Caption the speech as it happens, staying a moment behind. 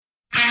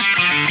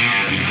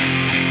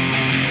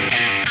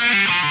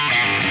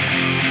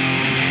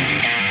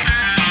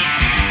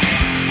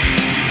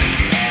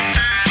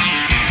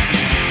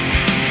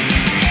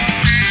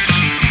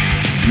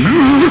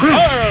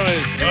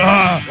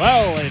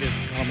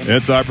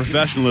It's our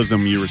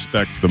professionalism you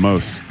respect the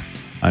most.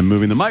 I'm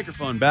moving the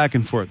microphone back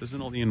and forth. This is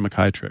an old Ian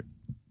MacKay trick.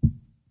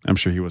 I'm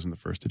sure he wasn't the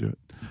first to do it.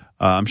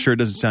 I'm sure it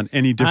doesn't sound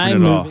any different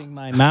at all. I'm moving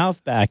my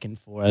mouth back and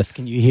forth.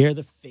 Can you hear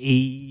the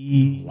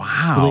phase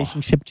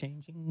relationship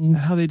changing? Is that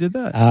how they did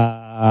that?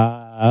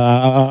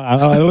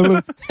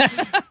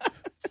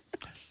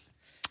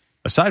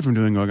 Aside from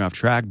doing Going Off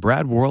Track,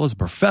 Brad Worrell is a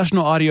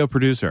professional audio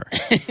producer.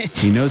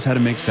 He knows how to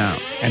make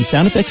sound. And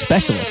sound effects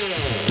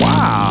specialist.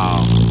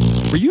 Wow.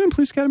 Were you in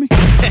Police Academy?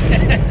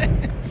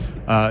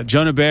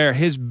 Jonah Bear,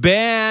 his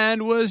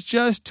band was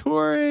just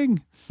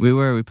touring. We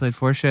were. We played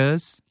 4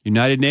 shows.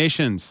 United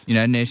Nations.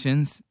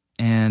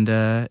 And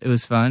it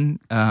was fun.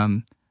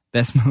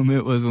 Best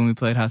moment was when we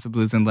played House of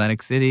Blues in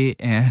Atlantic City,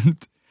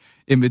 and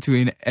in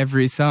between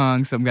every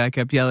song, some guy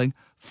kept yelling,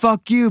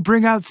 "Fuck you,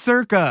 bring out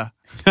Circa."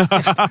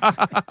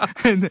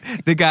 And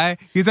the guy,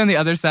 he was on the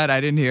other side. I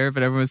didn't hear it,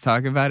 but everyone was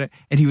talking about it,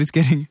 and he was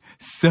getting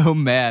so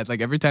mad. Like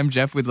every time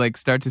Jeph would like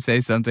start to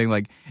say something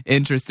like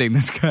interesting,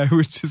 this guy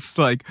would just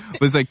like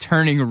was like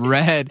turning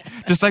red,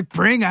 just like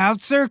bring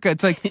out Circa.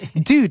 It's like,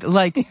 dude,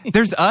 like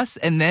there's us,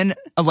 and then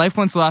A Life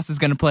Once Lost is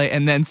gonna play,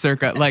 and then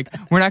Circa. Like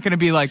we're not gonna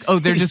be like, oh,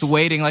 they're just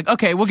waiting. Like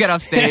okay, we'll get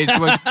off stage.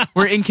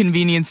 We're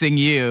inconveniencing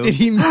you. Did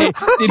he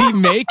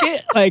make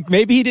it? Like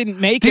maybe he didn't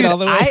make it all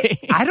the way.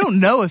 I don't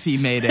know if he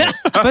made it,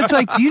 but it's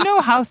like, do you know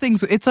how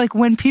things? It's like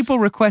when people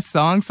request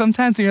songs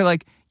sometimes, and you're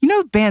like, you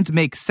know, bands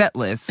make set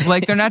lists.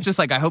 Like they're not just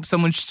like, I hope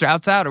someone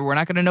shouts out, or we're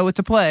not going to know what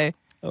to play.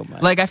 Oh my!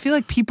 Like I feel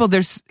like people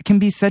can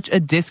be such a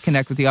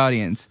disconnect with the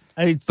audience.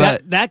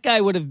 That guy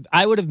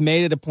I would have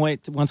made it a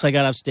point once I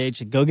got off stage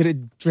to go get a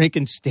drink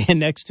and stand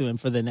next to him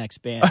for the next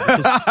band.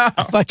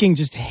 I fucking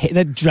just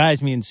that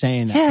drives me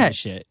insane. That kind of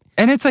shit.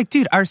 And it's like,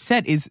 dude, our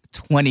set is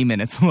 20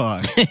 minutes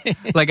long.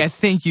 Like I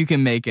think you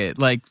can make it.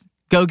 Like.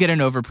 Go get an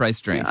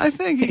overpriced drink. Yeah, I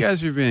think you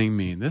guys are being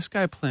mean. This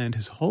guy planned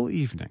his whole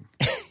evening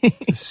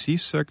to see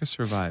Circa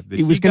survive.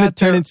 He was going to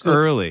turn into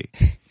early,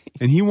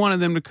 and he wanted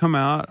them to come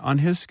out on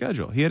his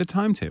schedule. He had a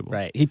timetable.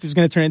 Right. He was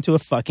going to turn into a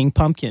fucking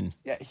pumpkin.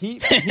 Yeah.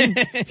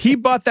 He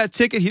bought that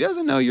ticket. He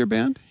doesn't know your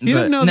band. He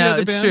doesn't know the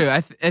other band. No,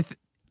 it's true.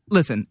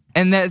 Listen,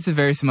 and that's a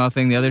very small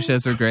thing. The other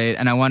shows were great,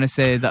 and I want to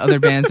say the other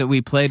bands that we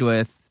played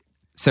with,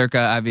 Circa,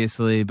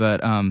 obviously,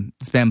 but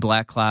this band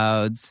Black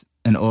Clouds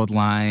and Old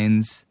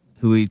Lines,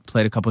 who we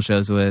played a couple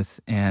shows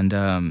with,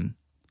 and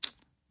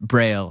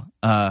Braille.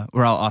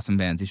 We're all awesome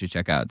bands you should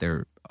check out.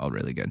 They're all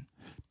really good.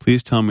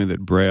 Please tell me that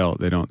Braille,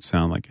 they don't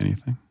sound like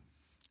anything.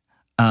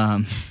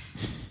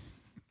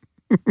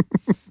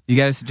 You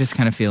guys just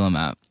kind of feel them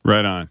out.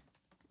 Right on.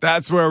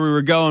 That's where we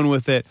were going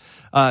with it.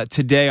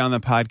 Today on the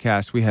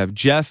podcast, we have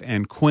Jeph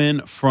and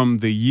Quinn from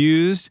The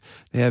Used.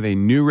 They have a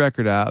new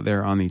record out.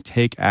 They're on the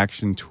Take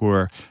Action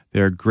tour.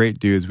 They're great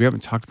dudes. We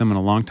haven't talked to them in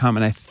a long time,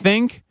 and I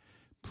think...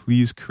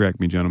 Please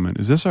correct me, gentlemen.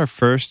 Is this our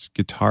first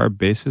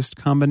guitar-bassist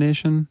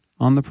combination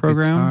on the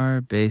program?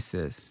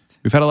 Guitar-bassist.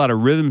 We've had a lot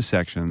of rhythm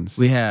sections.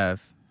 We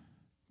have.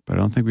 But I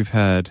don't think we've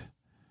had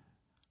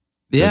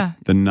the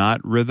not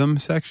rhythm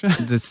section.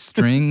 The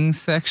string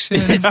section?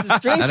 It's the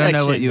string section. I don't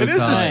know what you would call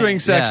it. It is the string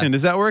section. Yeah.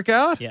 Does that work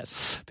out?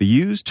 Yes. The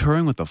Used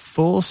touring with a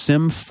full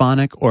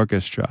symphonic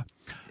orchestra.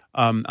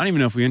 I don't even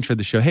know if we introed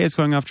the show. Hey, it's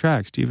Going Off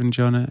Track. Stephen,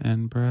 Jonah,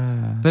 and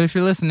Brad. But if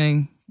you're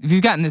listening... If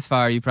you've gotten this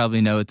far, you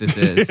probably know what this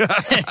is.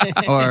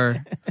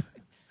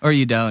 or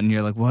you don't, and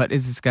you're like, what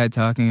is this guy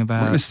talking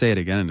about? We're going to say it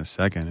again in a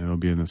second. It'll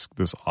be in this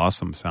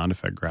awesome sound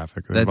effect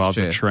graphic that That's involves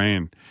true. a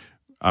train.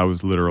 I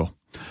was literal.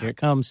 Here it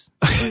comes.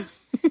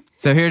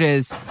 So here it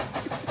is.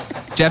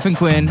 Jeph and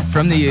Quinn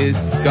from The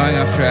Used, Going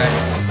Off Track.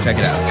 Check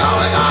it out.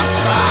 Going Off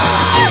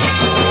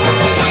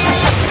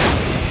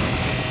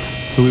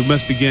Track! So we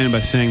must begin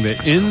by saying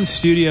that in the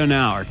studio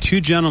now are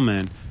two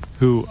gentlemen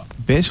who...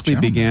 basically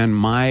began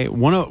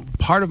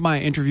part of my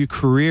interview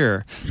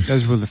career. You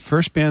guys were the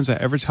first bands I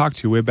ever talked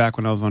to way back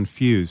when I was on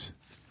Fuse.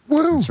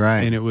 Woo. That's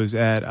right. And it was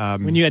at...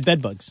 when you had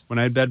bedbugs. When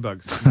I had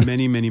bedbugs,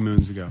 many, many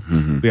moons ago.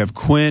 We have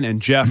Quinn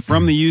and Jeph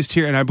from The Used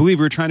here, and I believe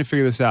we were trying to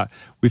figure this out.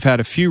 We've had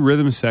a few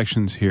rhythm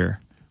sections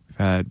here,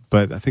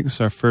 but I think this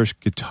is our first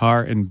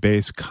guitar and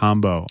bass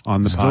combo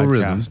on the podcast.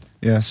 Rhythm.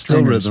 Yeah,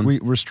 still rhythm.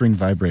 We're string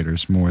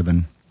vibrators more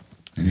than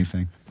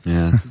anything.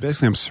 Yeah. So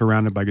basically, I'm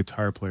surrounded by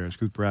guitar players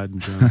because Brad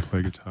and Jonah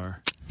play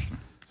guitar.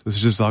 So this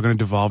is just all going to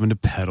devolve into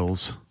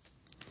pedals.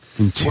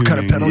 So what kind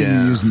of pedal are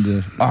you using?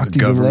 The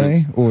octave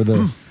delay or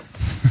the...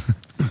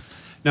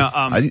 No,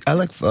 I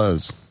like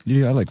fuzz.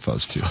 Yeah, I like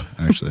fuzz too,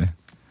 actually.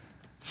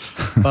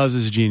 Fuzz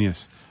is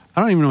genius. I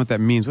don't even know what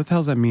that means. What the hell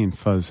does that mean,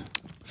 fuzz?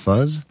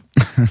 Fuzz?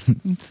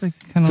 It's like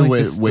kind of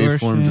like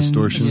waveform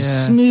distortion.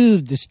 Yeah.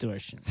 Smooth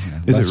distortion.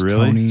 Yeah, Is it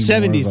really? Tony,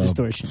 70s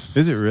distortion.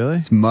 Is it really?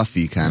 It's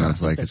muffy, kind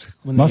of like it's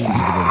Muffy's a good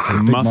way to put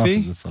it. Big Muffy? Muff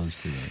is a fuzz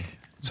too. Right?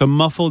 So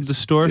muffled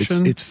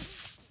distortion? it's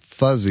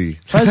fuzzy.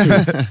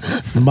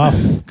 Muff.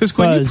 Because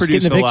Quinn, you Fuzz.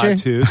 produce Get a in the lot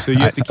picture? too, so you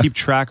have to keep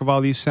track of all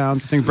these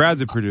sounds. I think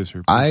Brad's a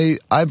producer.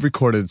 I've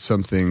recorded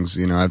some things,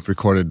 I've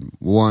recorded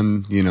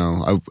one,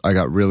 I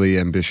got really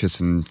ambitious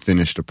and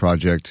finished a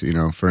project,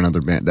 for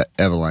another band, that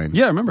Eveline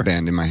I remember.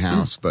 band in my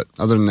house. But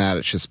other than that,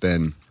 it's just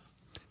been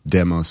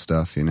demo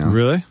stuff,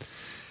 Really?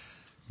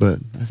 But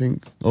I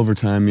think over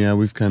time, yeah,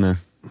 we've kind of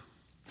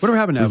Whatever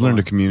happened to we've learned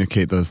to Avalon?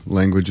 communicate the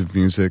language of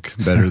music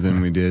better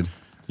than we did.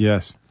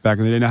 Yes, back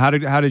in the day. Now, how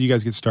did you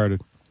guys get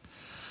started?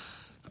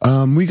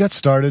 We got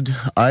started.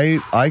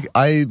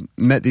 I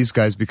met these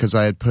guys because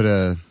they had put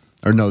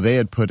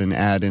an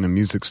ad in a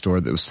music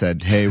store that was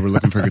said, "Hey, we're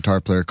looking for a guitar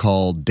player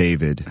called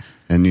David."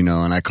 And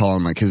and I call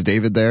him like, "Is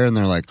David there?" And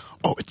they're like,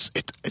 "Oh, it's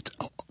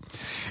oh.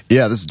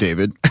 Yeah, this is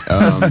David."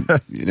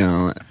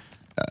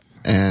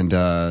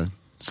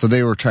 So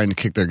they were trying to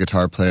kick their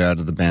guitar player out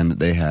of the band that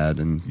they had,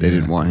 and they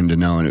didn't want him to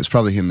know, and it was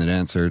probably him that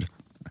answered.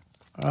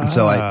 And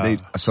so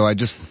I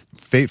just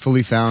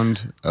fatefully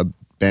found a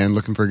band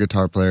looking for a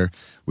guitar player.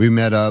 We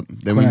met up.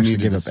 Then Quinn we actually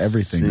needed gave up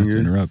everything. Not singer. to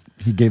interrupt.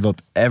 He gave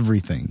up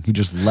everything. He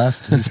just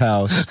left his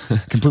house,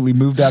 completely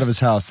moved out of his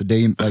house the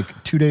day,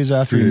 like 2 days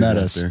after he met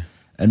us,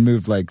 and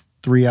moved like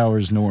 3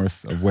 hours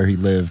north of where he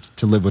lived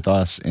to live with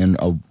us in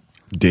a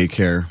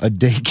Daycare.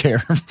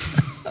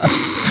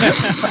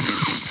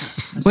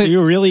 So you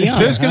were really young.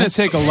 There's going to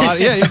take a lot.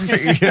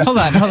 Hold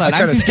on. I'm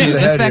kinda skipped confused. Let's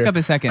ahead back here. up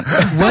a second.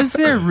 Was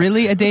there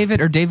really a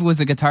David, or David was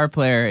a guitar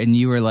player and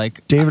you were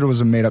like, David was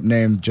a made-up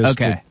name just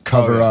Okay. to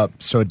cover Oh, yeah. up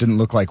so it didn't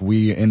look like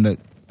we, in the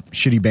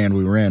shitty band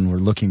we were in, were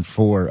looking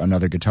for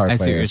another guitar I see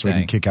what player you're so we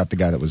saying. can kick out the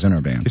guy that was in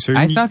our band. So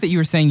I thought that you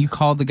were saying you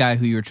called the guy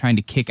who you were trying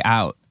to kick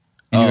out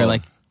and you were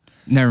like,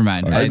 never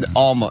mind.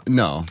 Almost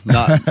no,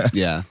 not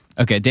yeah.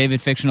 Okay,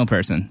 David, fictional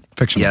person.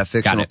 Fictional. Yeah,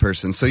 fictional it.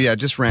 person. So yeah,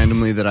 just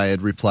randomly that I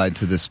had replied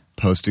to this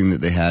posting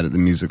that they had at the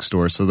music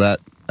store. So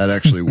that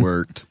actually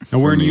worked. Now,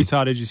 where for in me.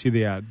 Utah did you see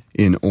the ad?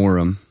 In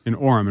Orem. In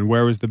Orem. And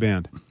where was the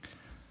band?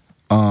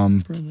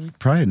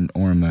 Probably in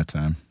Orem that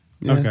time.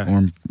 Yeah. Okay.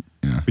 Orem,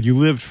 yeah. But you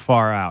lived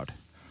far out.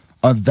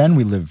 Then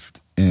we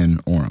lived in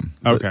Orem,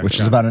 Okay. which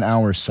is about an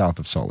hour south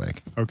of Salt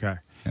Lake. Okay.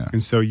 Yeah.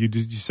 And so you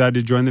decided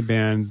to join the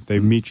band. They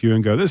meet you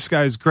and go, "This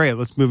guy's great.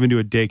 Let's move into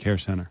a daycare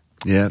center."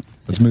 Yeah.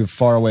 Let's move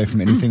far away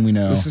from anything we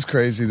know. This is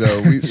crazy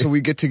though. So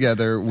we get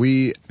together.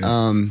 We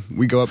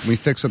go up and we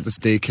fix up this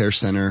daycare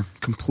center.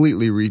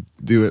 Completely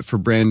redo it for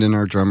Brandon,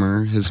 our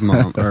drummer, his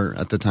mom, or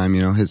at the time,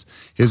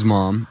 his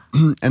mom.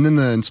 And then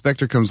the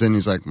inspector comes in.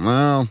 He's like,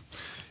 "Well,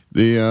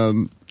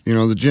 the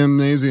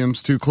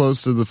gymnasium's too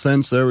close to the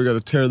fence there. We got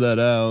to tear that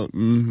out."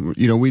 And,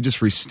 we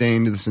just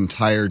restained this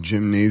entire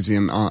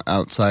gymnasium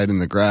outside in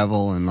the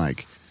gravel and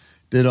like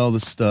did all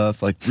this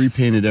stuff, like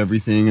repainted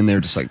everything, and they're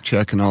just like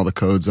checking all the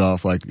codes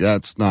off, like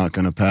that's not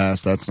gonna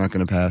pass.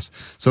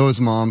 So his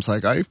mom's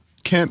like, "I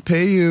can't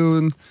pay you,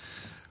 and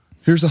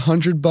here's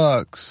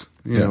 $100,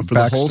 for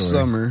the whole backstory.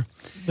 summer."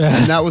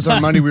 And that was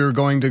our money. We were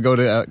going to go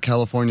to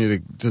California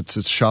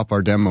to shop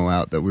our demo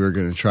out that we were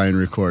going to try and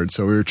record.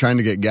 So we were trying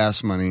to get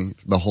gas money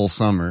the whole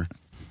summer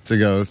to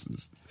go.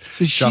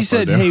 So she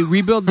said, "Hey,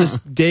 rebuild this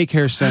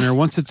daycare center.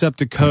 Once it's up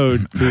to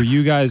code for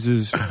you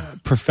guys'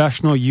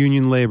 professional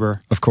union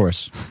labor." Of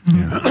course.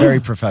 Yeah. Very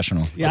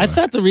professional. Yeah, I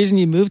thought the reason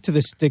you moved to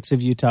the sticks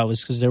of Utah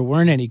was because there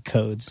weren't any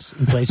codes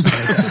in places like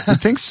that. I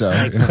think so.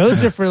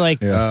 Codes are for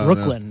like Yeah.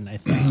 Brooklyn, I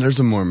think.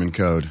 There's a Mormon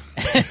code.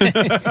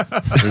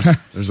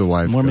 there's a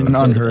wife Mormon code.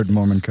 An unheard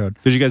Mormon code.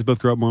 Did you guys both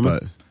grow up Mormon?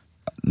 But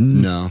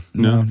no.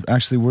 No,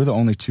 actually, we're the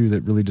only two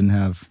that really didn't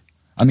have.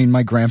 I mean,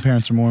 my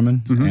grandparents are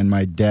Mormon, and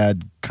my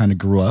dad kind of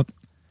grew up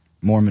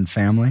Mormon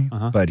family,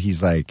 but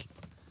he's like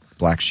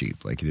black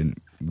sheep. Like he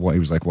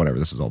was like, whatever,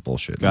 this is all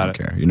bullshit. I don't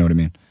care. You know what I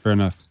mean? Fair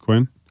enough.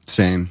 Quinn?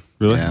 Same.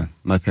 Really? Yeah.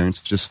 My parents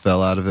just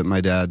fell out of it.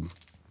 My dad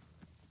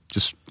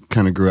just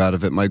kind of grew out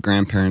of it. My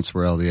grandparents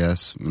were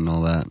LDS and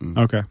all that. And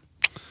Okay.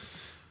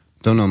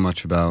 don't know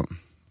much about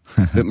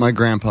that. My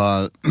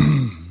grandpa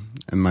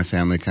and my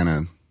family kind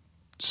of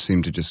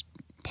seemed to just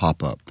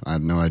pop up. I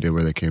have no idea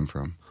where they came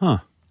from. Huh.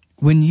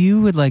 When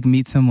you would like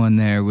meet someone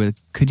there,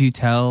 could you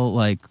tell,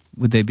 like,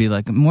 would they be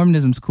like,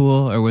 Mormonism's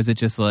cool, or was it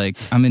just like,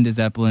 I'm into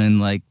Zeppelin?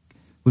 Like,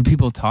 would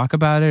people talk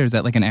about it, or is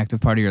that like an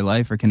active part of your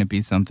life, or can it be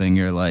something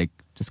you're like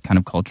just kind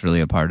of culturally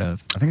a part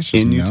of? I think it's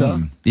just In Utah?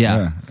 known.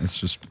 Yeah. It's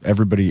just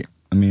everybody.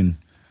 I mean,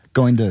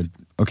 I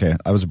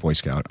was a Boy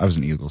Scout. I was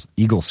an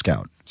Eagle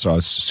Scout. So I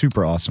was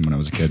super awesome when I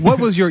was a kid. What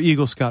was your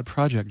Eagle Scout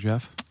project,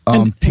 Jeff?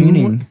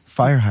 Painting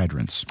fire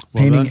hydrants.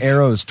 Well painting done.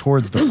 arrows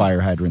towards the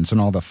fire hydrants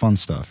and all the fun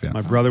stuff. Yeah.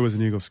 My brother was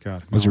an Eagle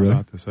Scout. Was he Know really?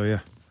 About this. Oh, yeah.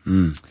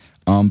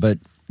 But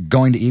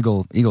going to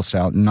Eagle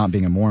Scout and not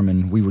being a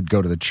Mormon, we would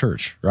go to the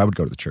church, or I would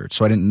go to the church.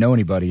 So I didn't know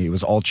anybody. It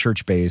was all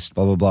church based,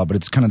 blah blah blah. But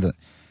it's kind of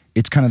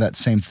that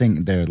same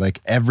thing there.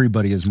 Like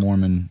everybody is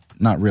Mormon,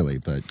 not really,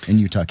 but in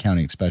Utah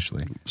County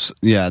especially.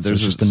 Yeah, So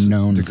there's it's just a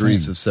known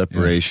degrees thing. of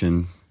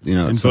separation. At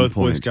And some both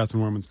Boy point. Scouts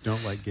and Mormons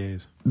don't like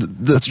gays.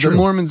 The true.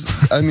 Mormons,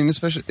 I mean,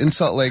 especially in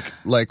Salt Lake,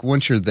 like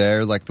once you're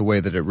there, like the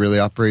way that it really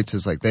operates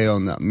is like they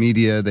own the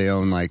media, they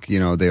own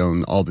they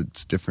own all the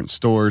different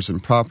stores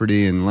and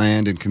property and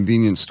land and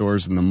convenience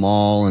stores in the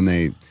mall, and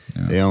they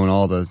own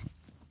all the,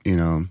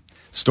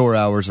 store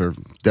hours are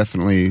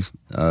definitely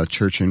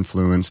church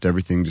influenced.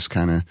 Everything just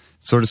kind of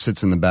sort of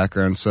sits in the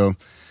background. So,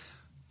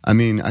 I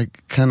mean, I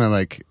kind of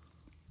like.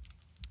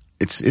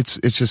 It's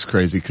just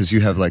crazy because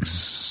you have like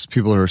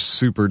people who are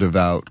super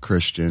devout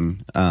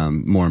Christian,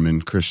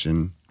 Mormon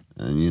Christian,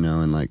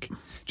 and like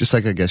just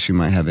like I guess you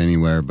might have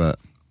anywhere, but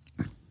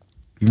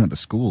even at the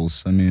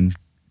schools. I mean,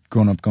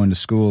 growing up going to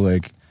school,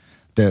 like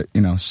the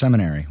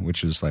seminary,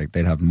 which is like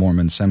they'd have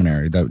Mormon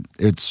seminary. That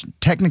it's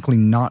technically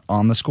not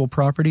on the school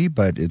property,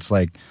 but it's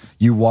like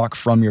you walk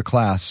from your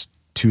class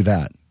to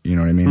that. You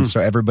know what I mean? So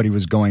everybody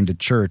was going to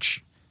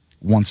church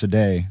once a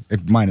day,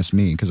 minus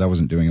me because I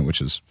wasn't doing it,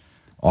 which is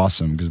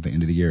awesome because at the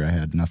end of the year I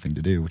had nothing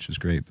to do, which is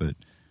great. But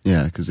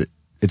yeah, because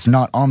it's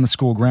not on the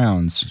school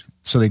grounds,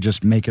 so they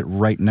just make it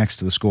right next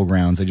to the school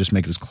grounds. They just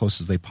make it as close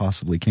as they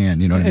possibly can.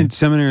 You know what I mean? And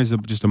seminary is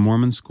just a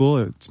Mormon school.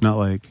 It's not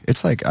like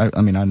it's like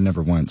I mean I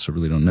never went, so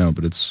really don't know.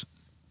 But it's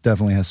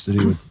definitely has to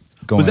do with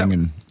going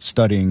and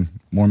studying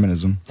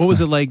Mormonism. What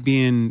was it like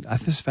being?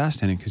 This is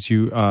fascinating because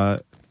you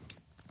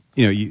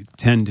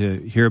tend to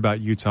hear about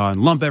Utah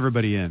and lump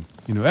everybody in.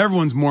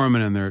 Everyone's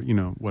Mormon and they're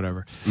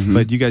whatever. Mm-hmm.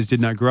 But you guys did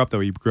not grow up that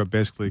way. You grew up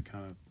basically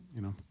kind of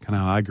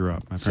how I grew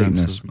up. My parents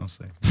Satanist, were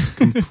mostly.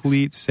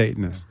 Complete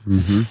Satanists.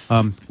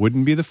 Mm-hmm.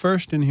 Wouldn't be the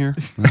first in here.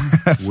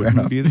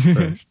 Wouldn't be the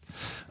first.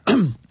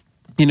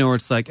 Where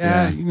it's like, we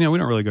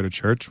don't really go to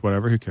church.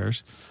 Whatever, who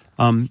cares?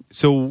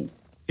 So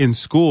in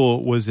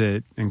school, was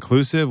it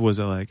inclusive? Was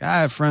it like,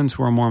 I have friends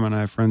who are Mormon, I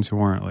have friends who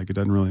aren't? Like, it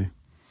doesn't really.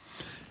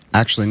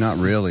 Actually, not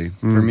really.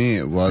 For me,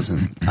 it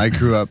wasn't. I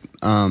grew up.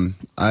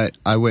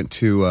 I went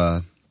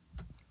to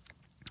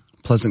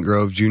Pleasant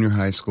Grove Junior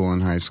High School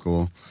and high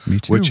school. Me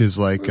too. Which is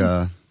like,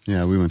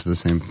 we went to the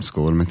same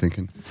school. What am I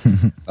thinking?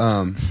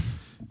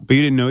 But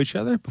you didn't know each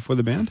other before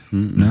the band?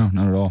 No,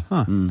 not at all.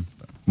 Huh.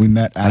 We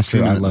met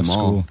after I at the left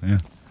mall. school.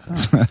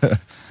 Yeah.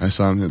 I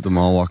saw him at the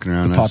mall walking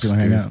around. The popular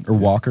hangout or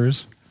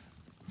walkers.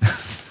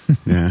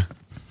 Yeah,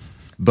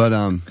 but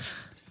I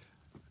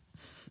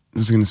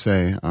was gonna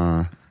say.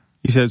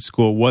 You said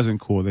school wasn't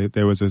cool.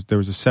 There was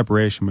a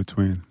separation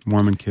between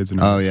Mormon kids and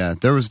others. Oh yeah,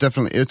 there was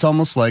definitely. It's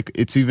almost like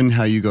it's even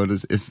how you go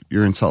to if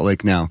you're in Salt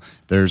Lake now.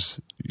 There's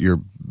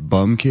your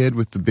bum kid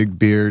with the big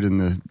beard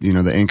and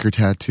the anchor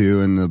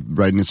tattoo and the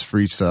riding his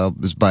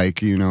his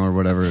bike, or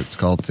whatever it's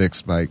called,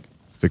 fixed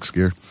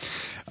gear.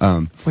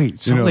 Wait,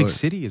 Salt Lake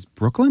City is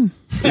Brooklyn?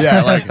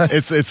 Yeah, like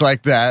it's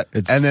like that.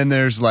 And then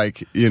there's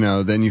like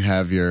then you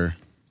have your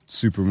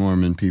super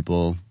Mormon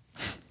people.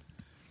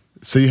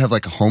 So you have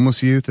like a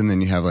homeless youth, and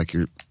then you have like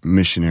your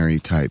missionary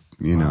type.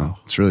 Wow.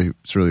 It's really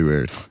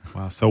weird.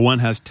 Wow. So one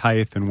has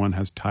tithe and one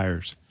has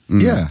tires.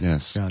 Yeah.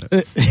 Yes. Got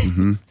it.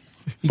 Mm-hmm.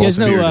 You guys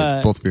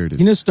know both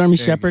bearded. You know Stormy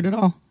Shepherd at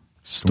all?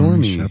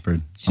 Stormy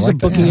Shepherd. She's a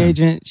booking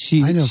agent.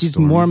 I know She's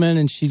Stormy. Mormon,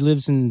 and she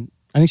lives in.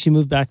 I think she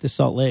moved back to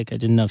Salt Lake. I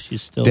didn't know if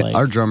she's still like.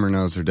 Our drummer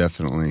knows her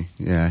definitely.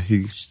 Yeah,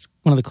 She's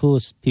one of the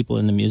coolest people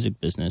in the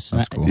music business.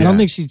 That's cool. I don't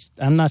think she's.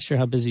 I'm not sure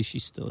how busy she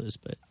still is,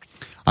 but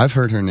I've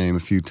heard her name a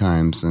few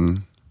times,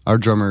 and our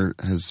drummer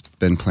has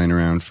been playing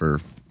around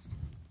for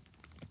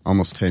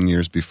almost 10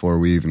 years before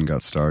we even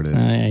got started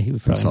he would in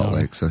probably Salt know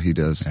her. Lake. So he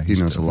does. Yeah, he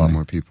knows a lot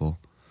more people.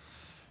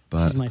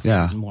 But She's my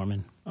favorite yeah,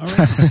 Mormon. All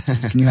right.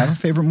 Can you have a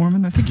favorite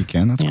Mormon? I think you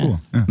can. That's Yeah. cool.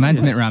 Yeah.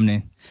 Mine's Mitt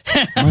Romney.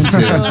 mine too.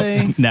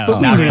 Really? No, But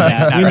we not knew really.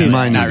 that. Not We really. knew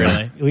Mine Not either.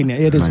 really. We know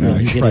it is. I know.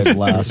 Mormon. He's It probably is.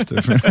 last.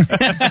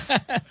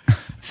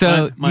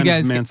 So Mine you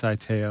is guys, Manti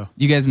Teo.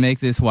 you guys make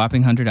this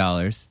whopping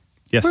 $100.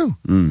 Yes.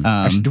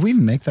 Actually, do we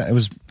even make that? It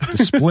was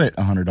the split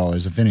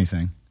 $100, if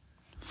anything.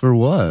 For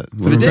what?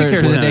 For the daycare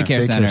for the center.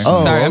 daycare center.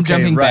 Oh, Sorry, I'm okay,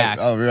 jumping right. back.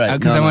 Oh, right.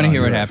 Because No, I want to no,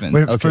 hear what you're right. happens.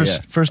 Wait, Okay,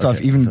 first off,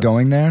 Okay, even so-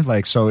 going there,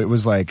 like, so it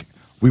was like,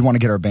 we want to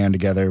get our band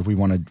together. We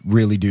want to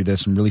really do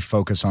this and really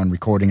focus on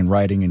recording and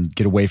writing and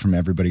get away from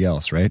everybody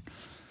else, right?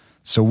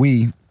 So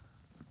we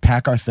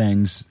pack our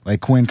things.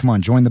 Like, Quinn, come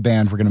on, join the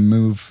band. We're going to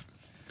move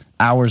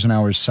hours and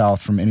hours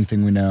south from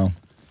anything we know.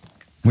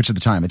 Which at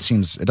the time, it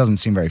doesn't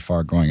seem very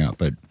far growing up.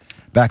 But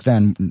back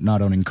then,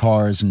 not owning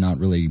cars and not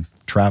really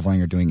traveling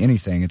or doing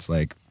anything, it's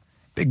like,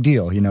 big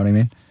deal, you know what I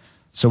mean?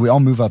 So we all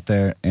move up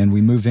there, and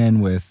we move in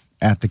with,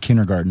 at the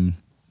kindergarten,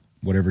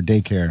 whatever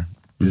daycare,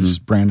 is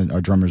Brandon,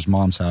 our drummer's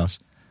mom's house,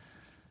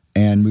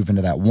 and move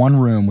into that one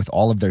room with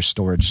all of their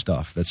storage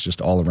stuff that's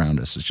just all around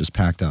us. It's just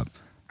packed up.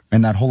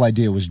 And that whole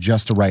idea was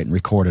just to write and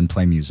record and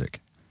play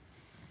music.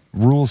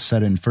 Rules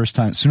set in first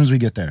time, as soon as we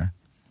get there.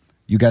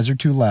 You guys are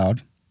too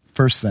loud.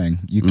 First thing,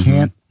 you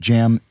can't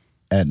jam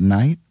at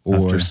night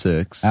or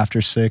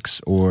after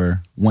 6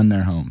 or when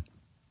they're home,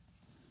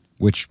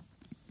 which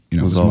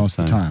was all most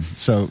of the time.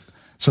 So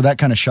that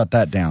kind of shut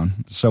that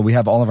down. So we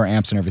have all of our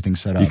amps and everything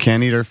set up. You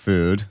can't eat our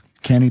food.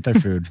 Can't eat their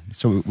food.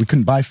 So we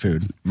couldn't buy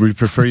food. We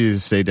prefer you to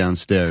stay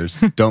downstairs.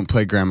 Don't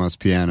play grandma's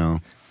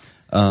piano.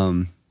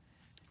 And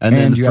then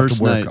And the you have first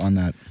to work night, on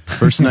that.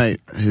 first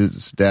night,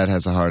 his dad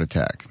has a heart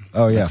attack.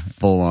 Oh, yeah.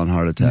 Full on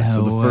heart attack.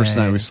 So No the first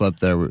way. night we slept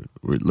there,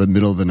 we're in the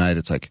middle of the night.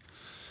 It's like,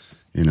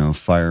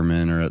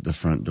 firemen are at the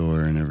front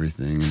door and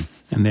everything.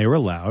 And they were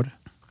loud.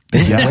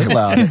 Yeah, way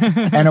loud.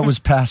 And it was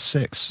past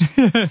 6.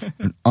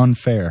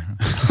 Unfair.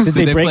 Did they Did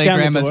they break play down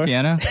grandma's the door?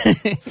 piano?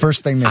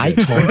 First thing they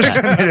did.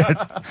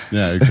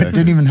 Yeah, exactly.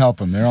 Didn't even help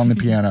them. They're on the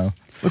piano.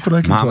 Look what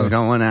I can Mama's play.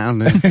 going out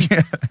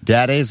there.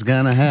 Daddy's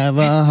gonna have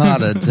a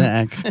heart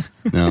attack.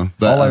 No,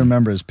 but All I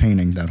remember is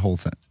painting that whole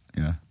thing.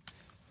 Yeah.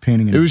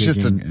 Painting and it was just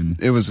digging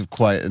and it was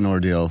quite an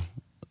ordeal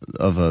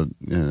I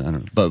don't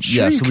know. But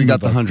Sure, yeah, you so we can got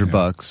the move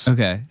up, $100.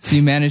 Okay, so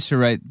you managed to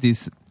write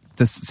these.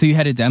 So you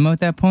had a demo at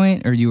that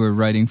point, or you were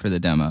writing for the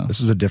demo?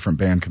 This is a different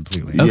band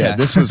completely. Okay. Yeah,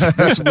 this was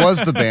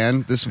the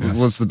band. This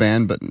was the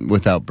band, but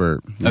without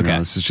Bert. You Okay. know,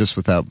 this is just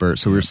without Bert.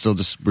 So we're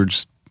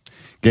just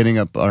getting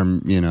up our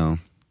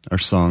our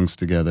songs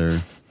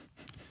together.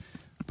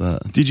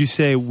 But Did you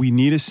say we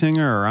need a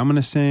singer or I'm going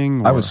to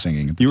sing? Or? I was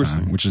singing at the You were time,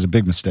 singing. which is a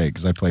big mistake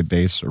because I played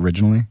bass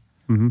originally,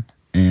 Mm-hmm.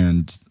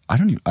 and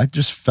I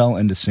just fell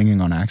into singing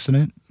on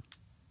accident,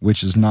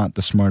 which is not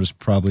the smartest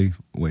probably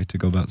way to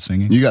go about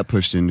singing. you got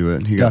pushed into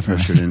it. He got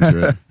Definitely. pressured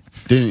into it,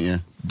 didn't you?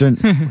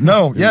 Didn't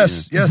no,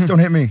 yes, don't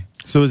hit me.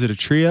 So is it a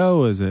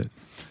trio? Was it?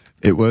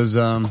 It was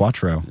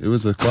Quattro. It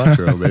was a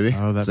quattro, baby.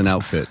 Oh, It was an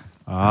outfit.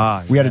 We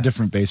We had a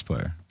different bass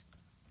player.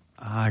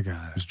 I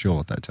got It it. was Joel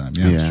at that time.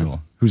 Yeah, it Yeah. was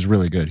Joel. Who's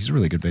really good. He's a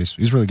really good bass.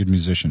 He's a really good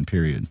musician,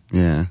 period.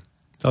 Yeah.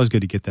 It's always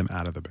good to get them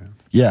out of the band.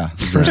 Yeah.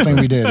 First thing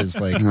we did is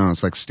like, you're No,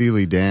 it's like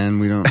Steely Dan.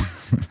 We don't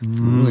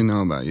really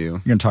know about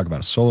you. going to talk about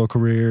a solo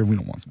career. We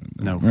don't want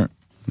No. No.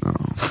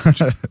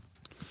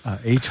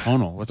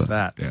 Atonal. What's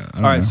that? yeah, I All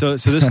don't right. know.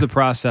 So this is the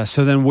process.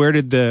 So then where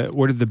did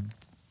the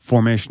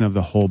formation of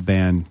the whole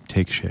band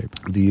take shape?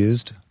 The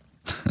Used.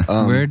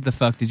 Where the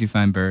fuck did you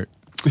find Bert?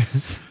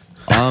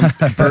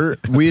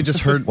 Bert, we had just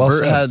heard Well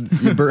Bert said.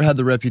 had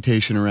the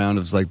reputation around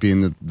of like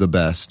being the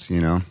best, you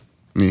know.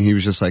 I mean, he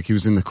was just like he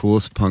was in the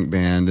coolest punk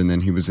band, and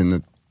then he was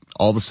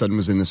all of a sudden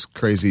was in this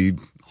crazy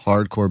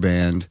hardcore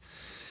band,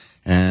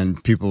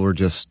 and people were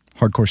just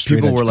hardcore straight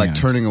people edge were like band.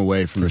 turning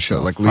away from the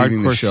show, like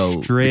leaving the Hardcore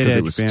show straight because edge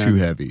it was band. too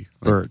heavy.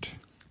 Like, Bert.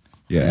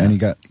 Yeah, and he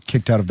got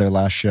kicked out of their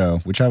last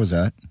show, which I was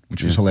at,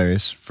 which was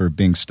hilarious for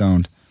being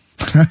stoned.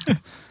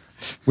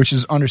 Which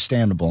is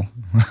understandable,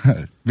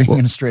 being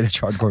in a straight edge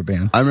hardcore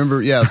band. I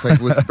remember, yeah, it's like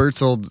with Bert's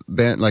old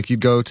band, like you'd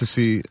go to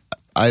see.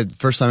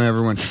 First time I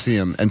ever went to see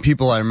him, and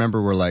people I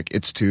remember were like,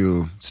 "It's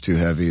too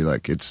heavy.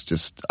 Like it's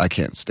just I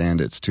can't stand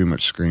it. It's too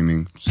much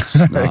screaming. It's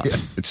just not,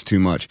 It's too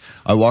much."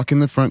 I walk in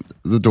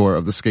the door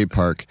of the skate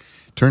park,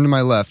 turn to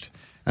my left,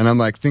 and I'm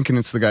like thinking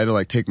it's the guy to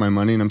like take my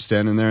money, and I'm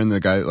standing there, and the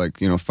guy like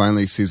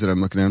finally sees that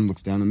I'm looking at him,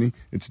 looks down at me.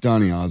 It's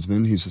Donny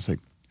Osmond. He's just like,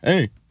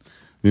 "Hey,"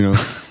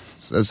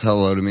 says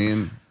hello to me,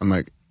 and I'm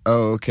like,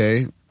 "Oh,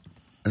 okay,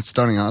 that's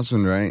Donny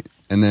Osmond, right?"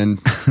 And then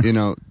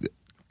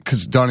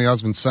because Donny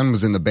Osmond's son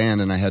was in the band,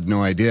 and I had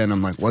no idea, and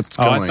I'm like, "What's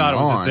going on?" I thought it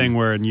was a thing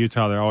where in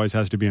Utah there always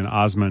has to be an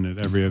Osmond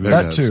at every event.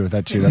 That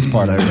too. That's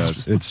part of There it. it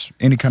It's, it's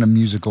any kind of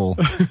musical,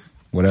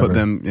 whatever. Put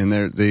them in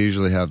there. They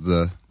usually have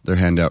their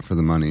hand out for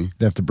the money.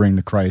 They have to bring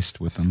the Christ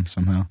with them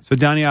somehow. So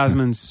Donny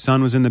Osmond's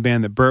son was in the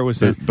band that Bert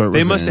was in. Bert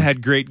was They must in. have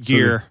had great So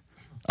gear.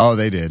 Oh,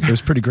 they did. It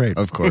was pretty great.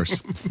 Of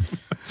course.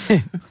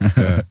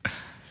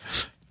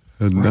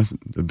 The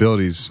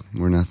abilities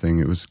were nothing.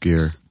 It was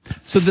gear.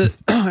 So John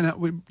and I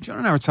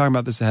were talking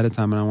about this ahead of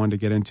time, and I wanted to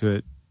get into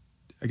it,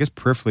 I guess,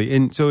 peripherally.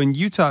 And so in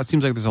Utah, it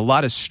seems like there's a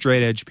lot of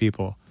straight edge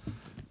people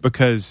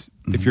because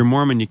if you're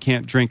Mormon, you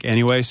can't drink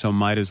anyway, so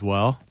might as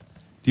well.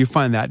 Do you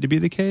find that to be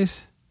the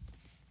case?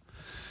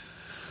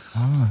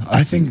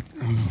 I think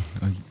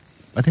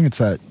it's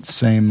that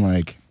same,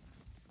 like,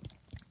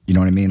 you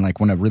know what I mean? Like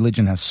when a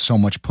religion has so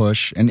much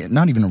push, and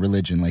not even a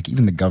religion, like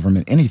even the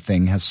government,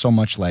 anything has so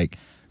much like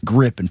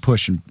grip and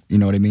push, and you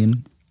know what I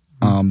mean?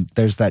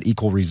 There's that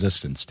equal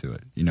resistance to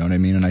it, you know what I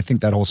mean? And I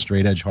think that whole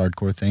straight edge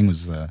hardcore thing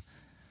was the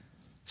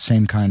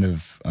same kind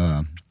of,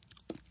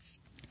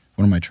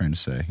 what am I trying to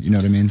say? You know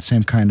what I mean?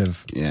 Same kind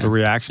of, Yeah. The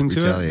reaction to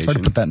it? Retaliation. try to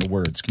put that into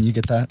words. Can you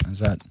get that? Is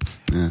that?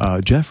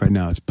 Jeff right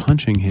now is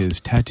punching his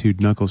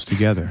tattooed knuckles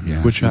together,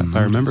 Yeah. which, if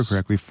I remember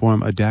correctly,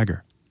 form a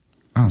dagger.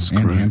 Oh,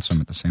 and correct. handsome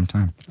at the same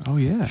time. Oh,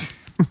 yeah.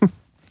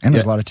 And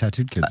there's Yeah. a lot of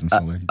tattooed kids in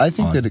Salt Lake. I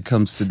think that it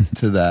comes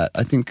to that.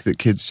 I think that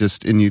kids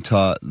just in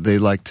Utah, they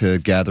like to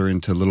gather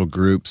into little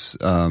groups,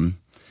 and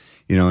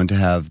to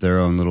have their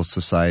own little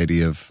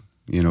society of,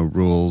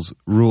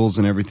 rules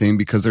and everything,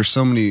 because there's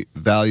so many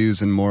values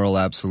and moral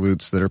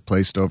absolutes that are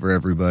placed over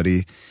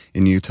everybody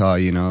in Utah.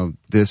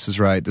 This is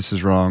right, this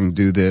is wrong,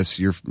 do this,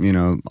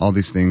 all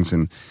these things.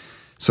 And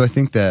so I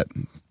think that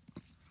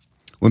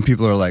when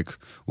people are like,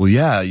 well,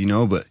 yeah,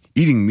 but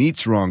eating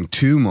meat's wrong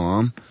too,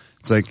 Mom.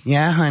 It's like,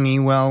 yeah, honey,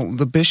 well,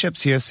 the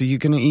bishop's here, so you're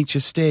going to eat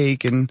your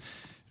steak and,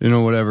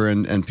 whatever.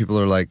 And people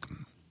are like,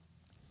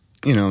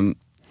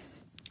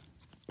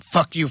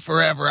 fuck you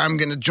forever. I'm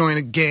going to join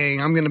a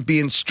gang. I'm going to be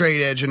in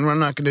straight edge, and I'm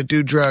not going to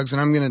do drugs.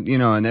 And I'm going to,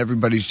 and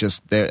everybody's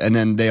just there. And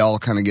then they all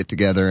kind of get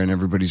together, and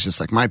everybody's just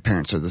like, my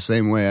parents are the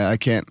same way.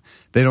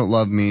 They don't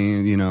love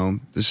me.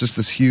 There's just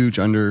this huge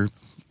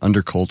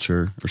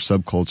underculture or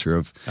subculture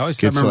of I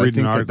kids. remember So reading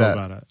an I think article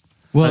that about it.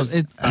 Well,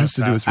 it has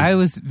to do with I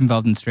was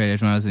involved in straight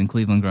edge when I was in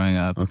Cleveland growing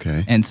up.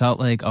 Okay. And Salt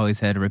Lake always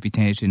had a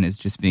reputation as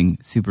just being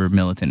super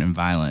militant and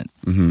violent.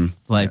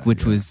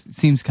 Mm-hmm.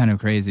 Seems kind of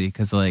crazy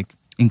because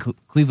in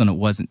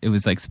Cleveland it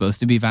was like supposed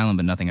to be violent,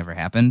 but nothing ever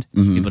happened.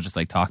 Mm-hmm. People just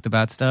talked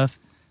about stuff.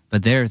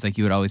 But there's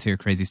you would always hear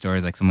crazy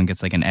stories, like someone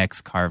gets an X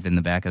carved in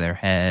the back of their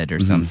head or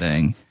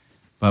something.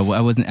 But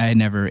I had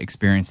never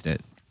experienced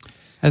it.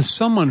 As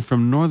someone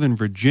from Northern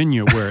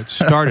Virginia where it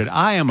started,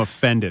 I am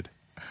offended.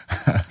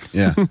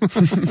 Yeah.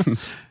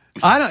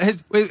 I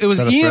don't. Was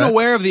that a Ian threat?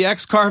 aware of the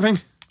X carving?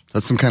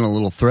 That's some kind of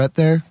little threat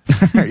there.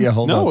 Yeah,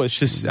 hold No, on. it's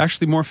just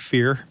actually more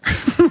fear.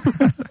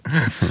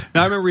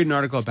 Now I remember reading an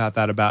article about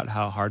that, about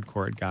how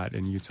hardcore it got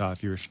in Utah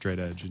if you were straight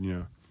edge,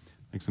 and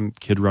like some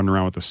kid running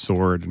around with a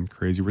sword and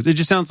crazy words. It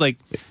just sounds like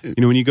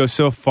when you go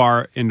so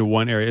far into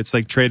one area, it's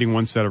like trading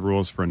one set of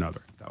rules for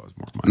another. That was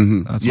more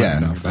my That's Yeah,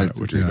 what I know. about it,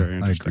 which is Yeah, very I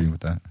interesting. agree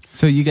with that.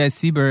 So you guys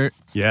see Bert.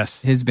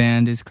 Yes. His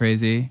band is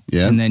crazy.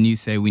 Yeah. And then you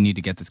say we need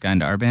to get this guy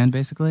into our band,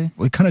 basically.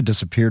 Well, he kind of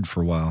disappeared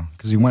for a while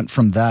because he went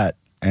from that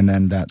and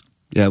then that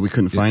Yeah, we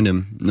couldn't find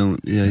him. No,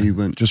 yeah, he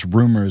went. just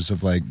rumors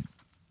of like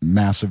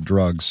massive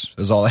drugs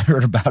is all I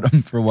heard about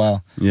him for a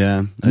while. Yeah.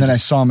 And then I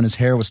saw him and his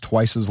hair was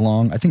twice as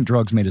long. I think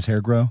drugs made his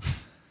hair grow.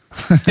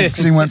 So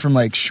he went from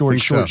like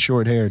Think so.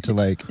 short hair to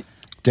like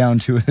down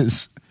to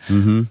his.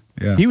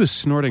 Yeah. He was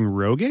snorting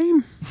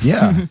Rogaine?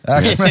 Yeah.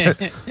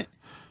 Actually,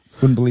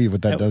 wouldn't believe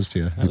what that does to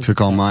you. He took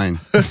all mine.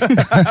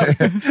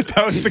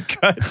 That was the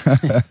cut.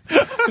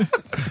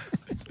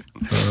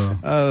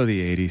 Oh,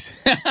 the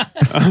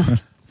 80s.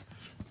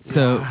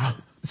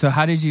 So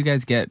how did you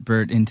guys get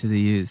Bert into the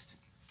Used?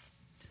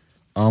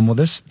 Well,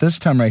 this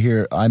time right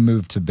here, I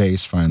moved to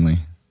bass finally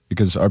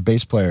because our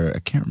bass player, I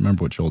can't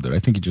remember what Joel did. I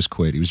think he just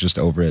quit. He was just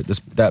over it.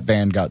 That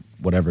band got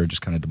whatever,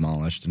 just kind of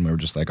demolished, and we were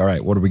just like, all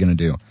right, what are we going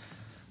to do?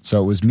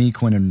 So it was me,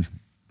 Quinn,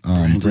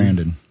 and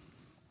Brandon.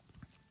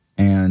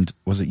 And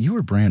was it you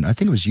or Brandon? I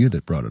think it was you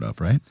that brought it up,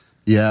 right?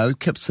 Yeah, I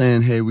kept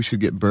saying, hey, we should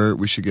get Bert.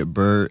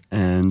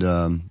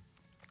 And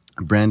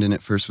Brandon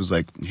at first was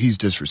like, he's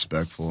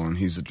disrespectful and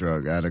he's a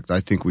drug addict.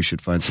 I think we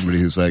should find somebody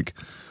who's like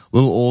a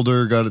little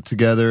older, got it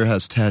together,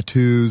 has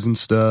tattoos and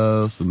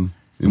stuff. And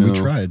we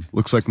tried.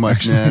 Looks like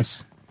Mike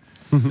Ness.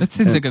 That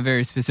seems like a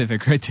very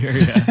specific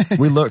criteria.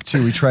 We looked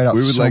too. We tried out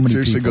We would so like many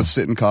seriously people. go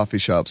sit in coffee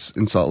shops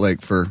in Salt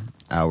Lake for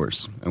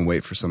hours and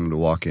wait for someone to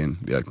walk in.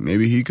 Be like,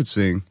 maybe he could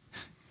sing.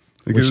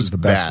 Like, Which it was is the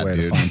best bad, way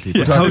to dude. find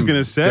people. We're Yeah, I was talking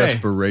gonna say.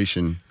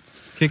 desperation.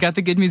 Kick out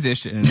the good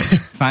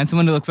musicians. Find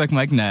someone who looks like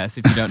Mike Ness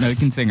if you don't know he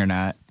can sing or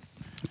not.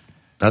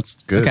 That's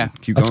good. Okay.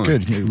 Keep That's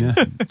going.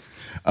 good.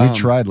 We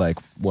tried like,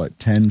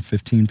 10,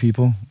 15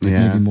 people? Like,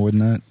 Yeah. maybe more than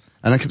that.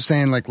 And I kept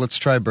saying, like, let's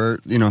try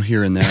Bert,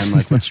 here and there. I'm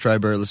like, let's try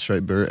Bert.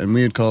 And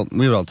we had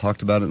all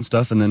talked about it and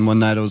stuff. And then one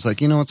night I was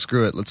like, you know what,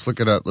 screw it. Let's look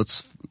it up.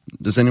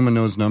 Does anyone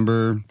know his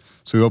number?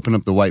 So we open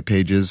up the white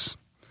pages.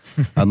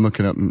 I'm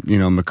looking up,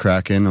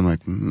 McCracken. I'm like,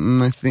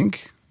 I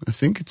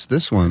think it's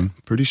this one.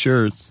 Pretty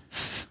sure it's.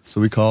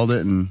 So we called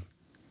it and,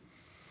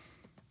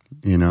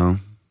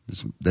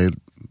 his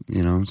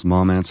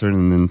mom answered.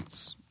 And then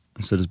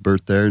I said, is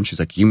Bert there? And she's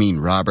like, you mean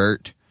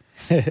Robert?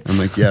 I'm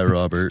like, yeah,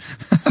 Robert.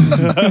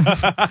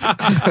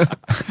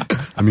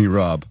 I mean,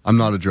 Rob. I'm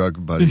not a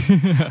drug buddy.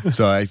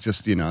 So I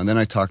just, and then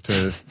I talked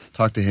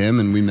to him,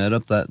 and we met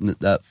up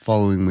that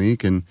following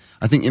week. And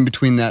I think in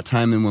between that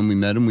time and when we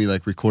met him, we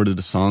like recorded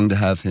a song to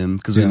have him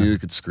because we knew he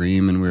could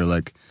scream, and we were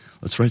like,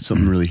 let's write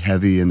something really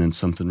heavy and then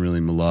something really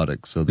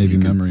melodic, so that Maybe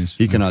memories.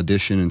 He can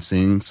audition and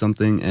sing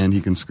something, and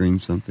he can scream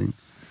something.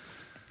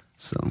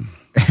 So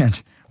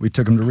And we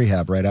took him to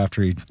rehab right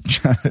after he...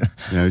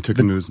 yeah, we took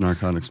him to his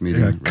narcotics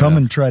meeting. right come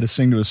and after. try to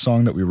sing to a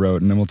song that we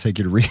wrote, and then we'll take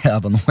you to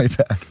rehab on the way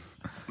back.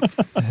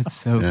 That's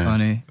so Yeah.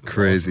 funny.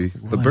 Crazy.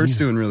 But Bert's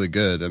doing really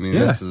good. I mean,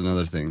 that's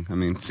another thing. I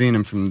mean, seeing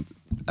him from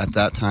at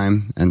that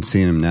time and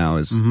seeing him now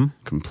is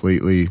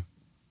completely,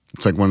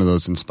 it's like one of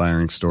those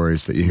inspiring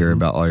stories that you hear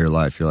about all your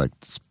life. You're like,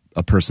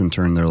 a person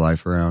turned their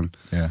life around.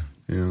 Yeah.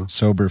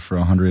 Sober for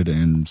 100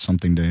 and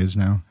something days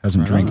now.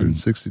 Hasn't drank in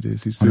 160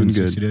 days. He's doing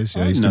 160 good. days. I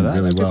Yeah, he's didn't doing know that.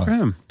 really Good well. for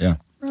him. Yeah.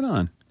 Right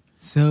on.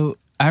 So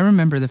I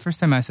remember the first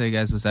time I saw you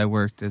guys was I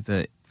worked at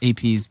the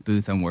AP's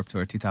booth on Warped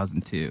Tour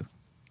 2002,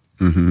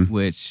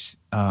 which,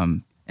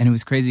 and it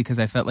was crazy because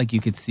I felt like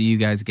you could see you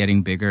guys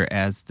getting bigger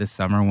as the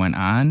summer went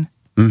on.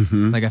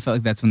 Like I felt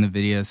like that's when the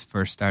videos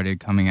first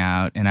started coming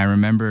out, and I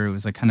remember it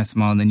was like kind of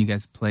small, and then you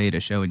guys played a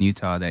show in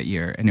Utah that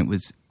year, and it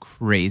was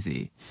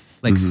crazy.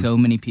 Like so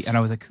many people, and I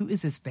was like, who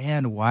is this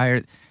band? Why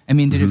are, I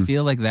mean, did it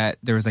feel like that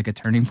there was like a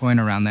turning point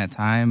around that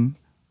time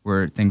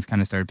where things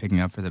kind of started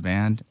picking up for the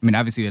band? I mean,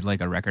 obviously you had like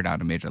a record out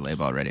on a major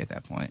label already at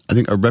that point. I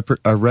think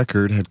our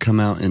record had come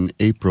out in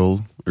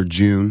April or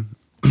June,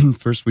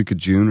 first week of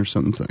June or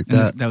something like And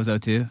that. that was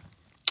 02?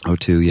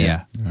 02,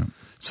 yeah. Yeah.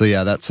 So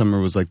yeah, that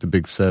summer was like the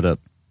big setup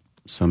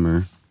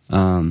summer.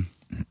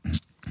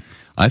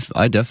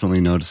 I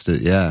definitely noticed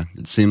it. Yeah,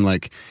 it seemed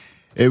like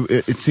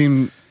it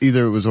seemed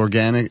either it was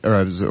organic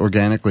or it was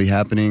organically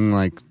happening,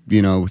 like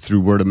through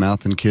word of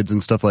mouth and kids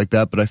and stuff like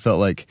that. But I felt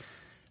like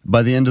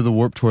by the end of the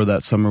Warped Tour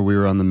that summer, we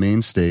were on the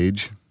main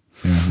stage.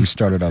 Yeah, we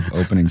started up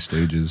opening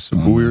stages.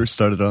 We were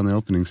started on the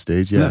opening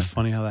stage. Isn't Yeah, that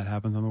funny how that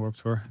happens on the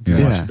Warped Tour? Yeah.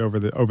 You watch Yeah. it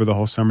over the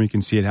whole summer. You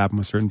can see it happen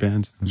with certain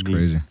bands. It's neat.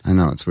 crazy. I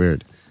know, it's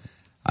weird.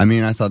 I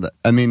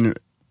mean,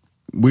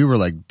 we were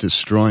like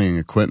destroying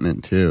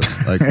equipment too.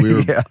 Like we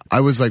were, Yeah.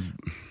 I was like,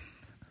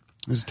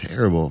 it was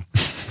terrible.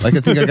 Like I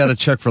think I got a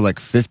check for like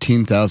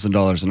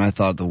 $15,000, and I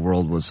thought the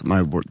world was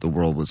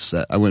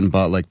set. I went and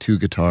bought like 2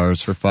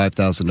 guitars for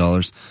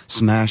 $5,000,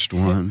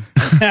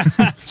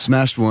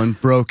 smashed one,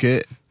 broke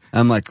it,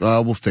 I'm like,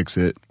 oh, we'll fix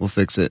it.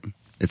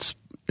 It's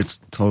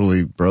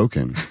totally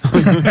broken.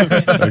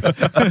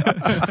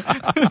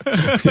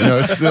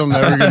 It's still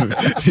never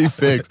gonna be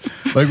fixed.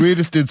 Like, we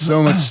just did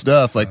so much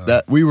stuff like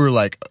that. We were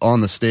like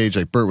on the stage,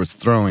 like Bert was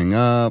throwing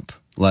up,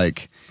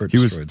 like Bert he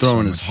was destroyed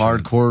throwing so his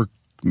much hardcore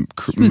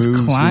He was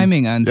moves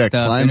climbing on stuff, and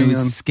climbing it was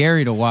on-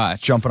 scary to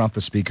watch. Jumping off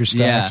the speaker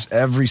stacks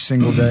every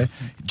single day.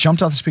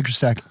 Jumped off the speaker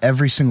stack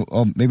every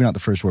single, maybe not the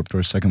first Warped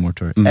Tour, second Warped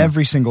Tour.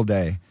 Every single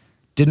day.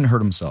 Didn't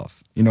hurt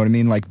himself. You know what I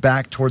mean? Like,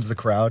 back towards the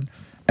crowd.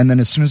 And then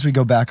as soon as we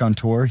go back on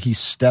tour, he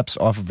steps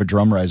off of a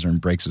drum riser and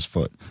breaks his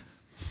foot.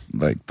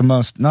 Like,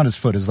 not his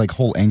foot, his like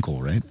whole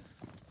ankle, right?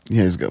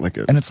 Yeah, he's got like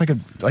a. And it's like a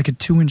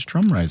 2-inch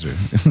drum riser.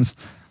 It was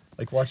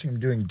like watching him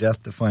doing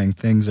death-defying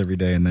things every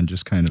day, and then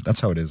just kind of,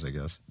 that's how it is, I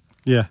guess.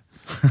 Yeah.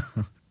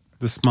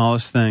 The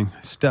smallest thing.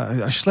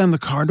 I slammed the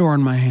car door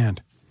in my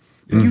hand.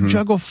 You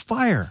juggle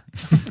fire.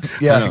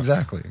 Yeah,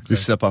 exactly. You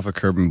step off a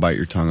curb and bite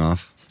your tongue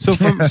off. So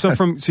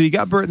you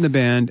got Bert in the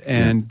band,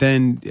 and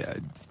then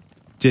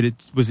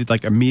was it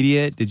like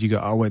immediate? Did you go,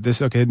 oh wait,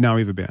 now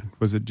we have a band?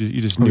 Was it you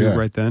just knew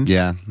right then?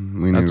 Yeah,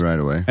 we knew right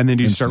away. And then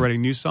did you start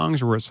writing new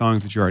songs, or were it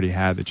songs that you already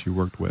had that you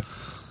worked with,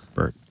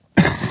 Bert?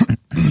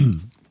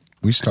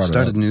 We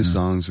started new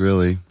songs,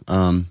 really.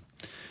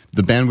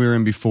 The band we were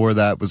in before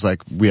that was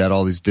like, we had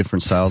all these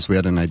different styles. We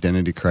had an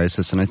identity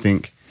crisis, and I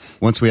think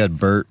once we had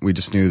Bert, we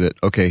just knew that,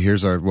 okay,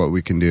 here's what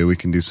we can do. We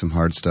can do some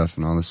hard stuff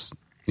and all this,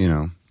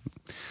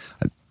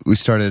 We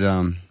started,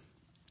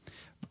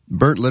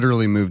 Bert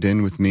literally moved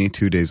in with me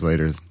 2 days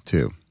later,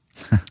 too.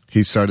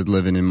 He started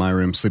living in my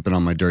room, sleeping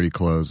on my dirty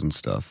clothes and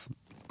stuff.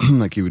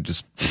 Like, he would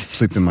just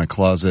sleep in my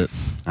closet.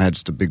 I had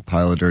just a big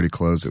pile of dirty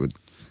clothes that would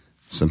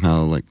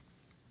somehow, like,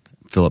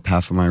 fill up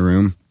half of my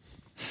room.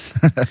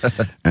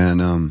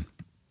 And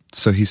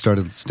so he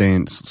started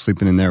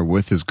sleeping in there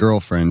with his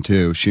girlfriend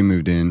too. She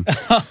moved in.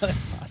 Oh,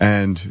 that's awesome.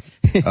 And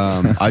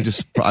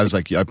I was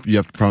like, you have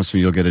to promise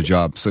me you'll get a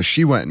job. So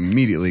she went and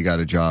immediately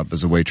got a job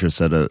as a waitress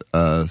at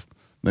a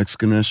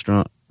Mexican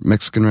restaurant,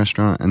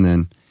 and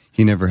then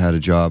he never had a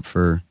job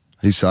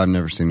I'd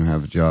never seen him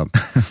have a job.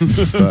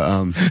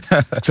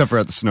 But, except for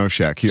at the Snow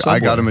Shack. I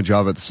got him a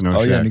job at the Snow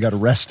Shack. Oh yeah, and he got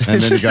arrested.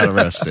 And then he got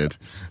arrested.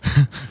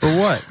 For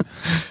what?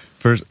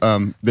 First,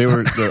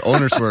 the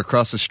owners were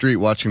across the street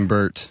watching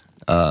Bert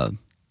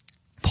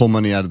pull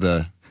money out of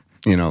the,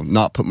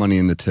 not put money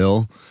in the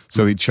till.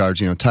 So he'd charge,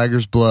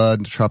 Tiger's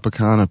Blood,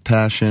 Tropicana,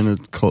 Passion,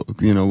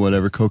 or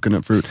whatever,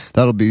 coconut fruit.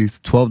 That'll be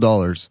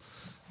 $12.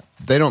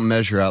 They don't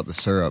measure out the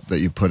syrup that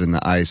you put in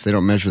the ice. They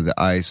don't measure the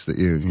ice that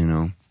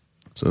you.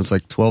 So it's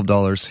like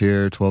 $12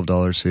 here,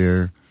 $12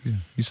 here. Yeah.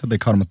 You said they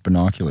caught him with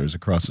binoculars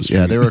across the street.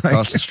 Yeah, they were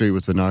across the street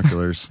with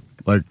binoculars.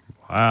 Like,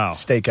 Wow.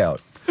 Stakeout.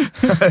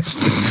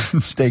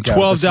 Stakeout.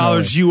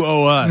 $12 you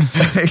owe us.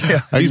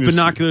 Yeah. These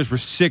binoculars were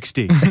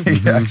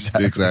 $60. Yeah,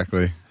 exactly.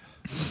 Exactly.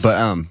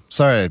 But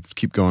sorry, I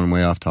keep going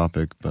way off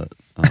topic. But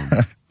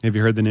Have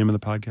you heard the name of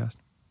the podcast?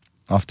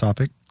 Off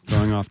topic.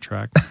 Going off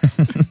track.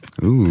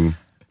 ooh,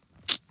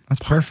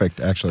 That's perfect,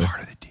 actually.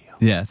 Part of the deal.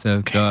 Yeah,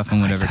 so go off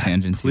on whatever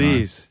tangents you want.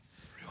 Please.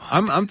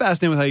 I'm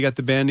fascinated with how you got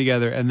the band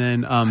together, and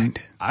then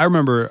I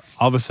remember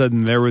all of a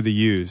sudden there were the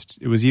Used.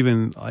 It was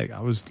even like I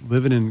was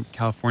living in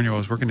California. I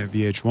was working at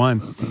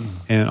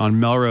VH1, and on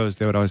Melrose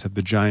they would always have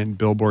the giant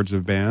billboards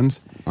of bands,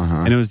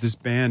 and it was this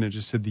band. It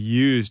just said the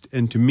Used,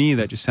 and to me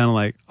that just sounded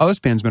like, oh, this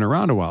band's been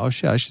around a while. Oh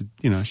shit, I should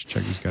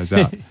check these guys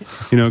out.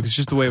 Because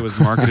just the way it was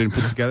marketed and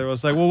put together, I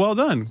was like, well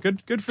done,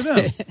 good for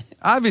them.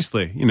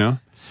 Obviously,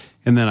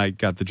 And then I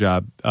got the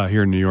job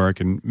here in New York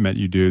and met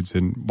you dudes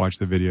and watched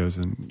the videos,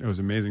 and it was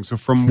amazing. So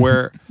from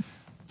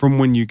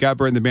when you got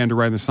Bert in the band to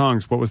writing the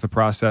songs, what was the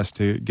process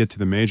to get to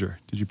the major?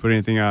 Did you put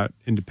anything out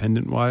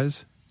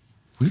independent-wise?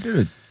 We did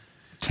a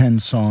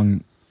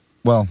 10-song,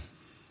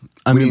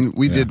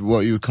 we did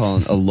what you would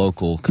call a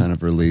local kind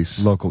of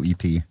release. local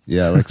EP.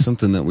 Yeah, like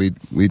something that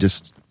we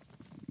just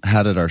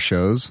had at our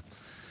shows.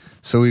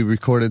 So we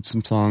recorded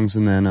some songs,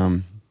 and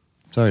then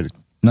sorry to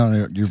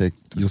No, you'll take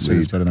the say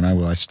this lead. better than I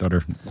will. I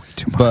stutter way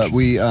too much. But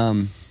we,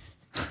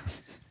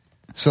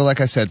 so like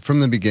I said,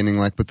 from the beginning,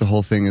 like with the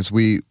whole thing is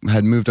we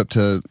had moved up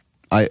to,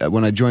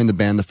 when I joined the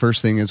band, the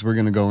first thing is we're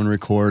going to go and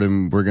record,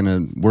 and we're going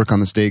to work on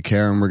this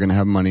daycare, and we're going to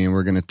have money, and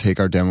we're going to take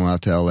our demo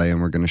out to LA,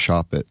 and we're going to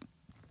shop it.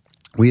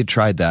 We had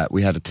tried that.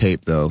 We had a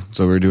tape though.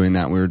 So we were doing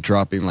that. We were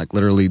dropping, like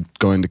literally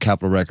going to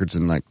Capitol Records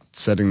and like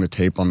setting the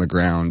tape on the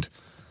ground.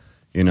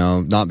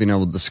 Not being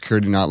able, the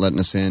security not letting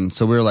us in.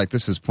 So we were like,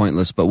 this is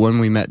pointless. But when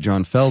we met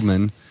John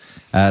Feldman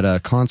at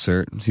a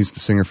concert, he's the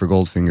singer for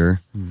Goldfinger,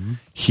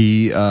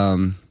 he,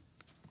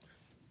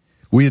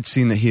 we had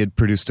seen that he had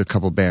produced a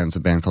couple bands, a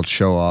band called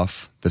Show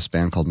Off, this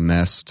band called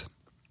Mest.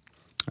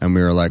 And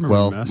we were like,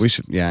 we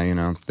should,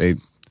 they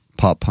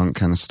pop punk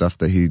kind of stuff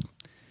that he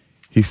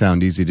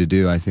found easy to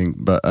do, I think.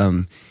 But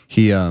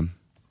he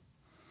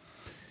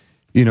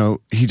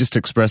just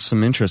expressed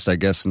some interest, I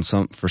guess,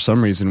 for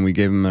some reason. We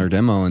gave him our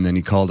demo, and then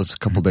he called us a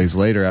couple days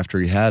later after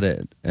he had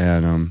it,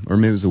 and or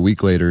maybe it was a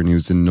week later, and he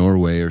was in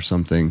Norway or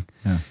something.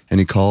 Yeah. And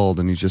he called,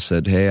 and he just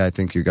said, "Hey, I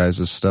think your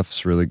guys'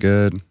 stuff's really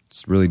good.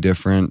 It's really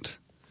different.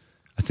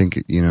 I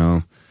think, you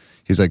know,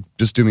 he's like,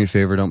 just do me a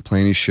favor, don't play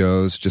any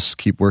shows, just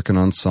keep working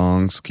on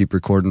songs, keep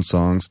recording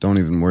songs, don't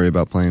even worry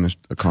about playing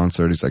a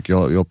concert. He's like,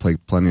 you'll play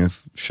plenty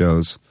of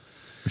shows.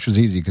 Which was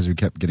easy because we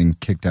kept getting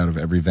kicked out of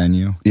every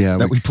venue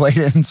that we played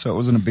in, so it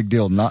wasn't a big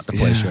deal not to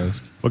play shows.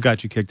 What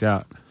got you kicked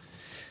out?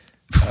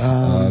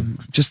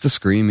 Just the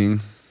screaming.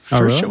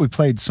 First show we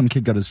played, some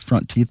kid got his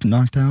front teeth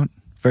knocked out.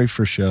 Very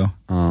first show.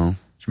 Oh. Do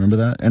you remember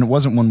that? And it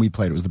wasn't one we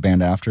played, it was the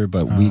band after,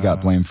 but we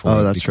got blamed for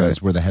it that's because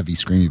right. we're the heavy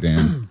screamy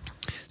band.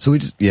 So we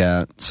just,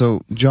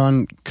 so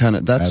John kind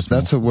of, that's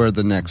where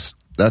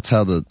that's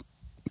how the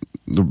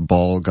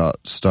ball got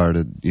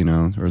started, you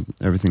know, or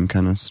everything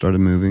kind of started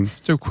moving.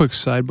 Just a quick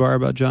sidebar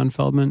about John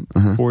Feldman.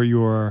 For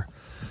your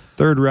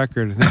third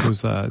record, I think it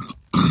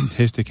was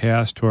Taste of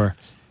Chaos tour,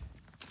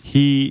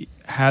 he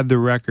had the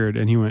record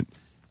and he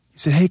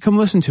said, hey, come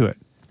listen to it.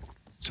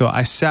 So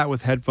I sat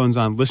with headphones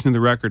on, listening to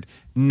the record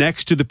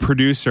next to the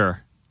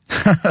producer,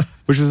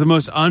 which was the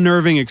most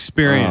unnerving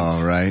experience.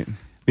 Oh, right. I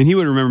mean, he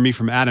would remember me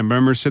from Adam, but I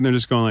remember sitting there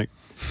just going like,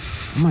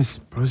 how am I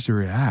supposed to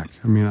react?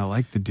 I mean, I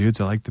like the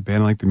dudes, I like the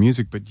band, I like the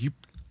music, but you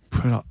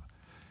put up...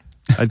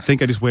 I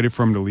think I just waited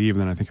for him to leave,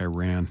 and then I think I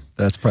ran.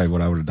 That's probably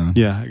what I would have done.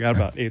 Yeah, I got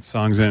about 8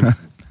 songs in.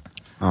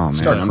 Oh, man,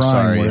 Start I'm crying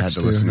sorry you works had to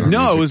too. listen to our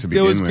No, music to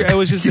begin with. it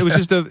was just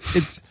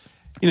it's,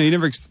 you know, you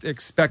never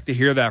expect to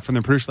hear that from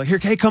the producer. Like, here,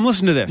 hey, come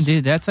listen to this.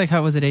 Dude, that's like how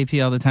it was at AP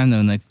all the time, though.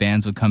 And like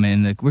bands would come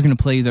in, like, we're going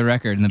to play you the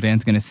record, and the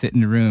band's going to sit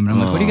in the room. And I'm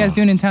like, what are you guys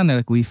doing in town? They're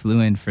like, we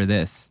flew in for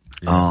this.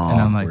 Oh, And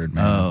I'm like, awkward,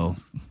 man. oh,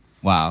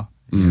 wow.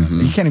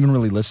 You can't even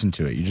really listen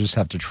to it. You just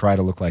have to try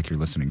to look like you're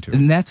listening to it.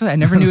 And that's what I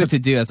never knew what to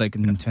do. I was like,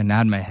 to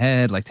nod my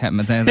head, like tap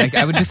my head. Like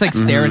I would just like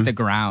stare at the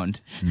ground.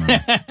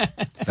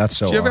 That's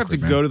so Did you ever awkward, have to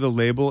man. go to the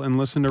label and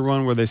listen to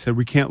one where they said,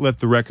 we can't let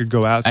the record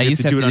go out, so I you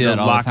used to have to it do under that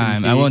all lock the and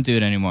time. key? I won't do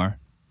it anymore.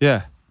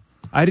 Yeah.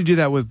 I had to do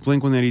that with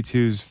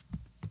Blink-182's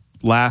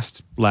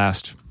last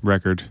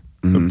record,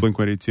 the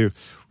Blink-182. We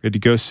had to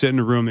go sit in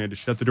a room, they had to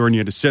shut the door, and you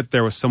had to sit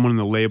there with someone in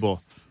the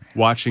label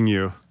watching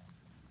you.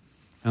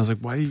 And I was like,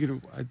 why are you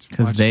going to...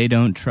 Because they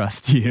don't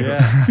trust you.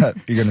 Yeah.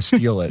 You're going to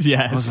steal it.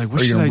 Yes. I was like,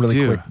 what Or should you're I going to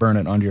really do? quick burn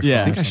it onto your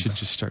Yeah. I phone. think or I should something.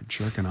 just start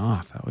jerking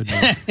off. That would be...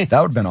 That would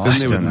have been Then awesome.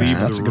 they would done leave that.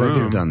 the That's a good idea.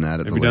 room. I've done that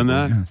at Have the you done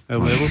label. that at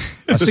label?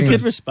 It's a seen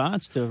good it.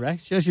 response to it, right?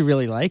 Shows you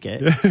really like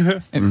it.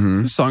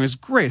 This song is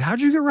great.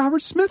 How'd you get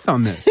Robert Smith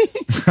on this?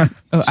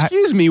 Oh,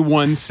 Excuse me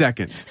 1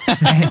 second.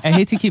 I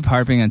hate to keep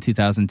harping on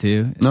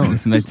 2002. No.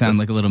 This might sound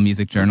like a little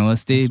music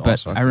journalisty, but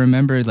awesome. I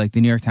remember like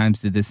the New York Times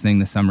did this thing,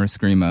 the Summer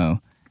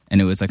Screamo, and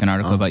it was like an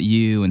article about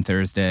you and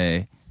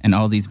Thursday and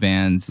all these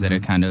bands that are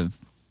kind of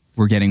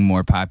were getting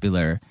more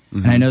popular.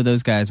 And I know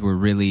those guys were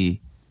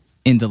really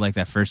into like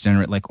that first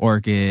generation, like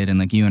Orchid and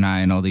like you and I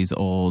and all these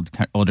older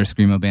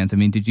Screamo bands. I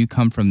mean, did you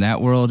come from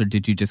that world, or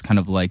did you just kind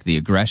of like the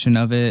aggression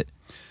of it?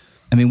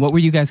 I mean, what were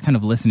you guys kind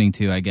of listening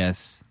to, I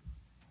guess?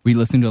 Were you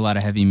listening to a lot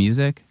of heavy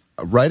music?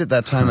 Right at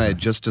that time, I had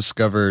just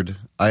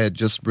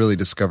really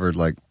discovered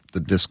like the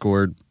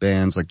Discord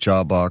bands like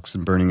Jawbox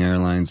and Burning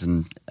Airlines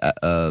and,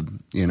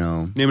 you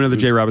know. Name another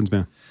J. Robbins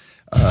band.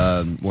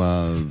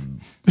 Well,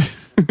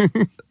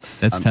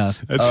 That's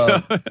tough.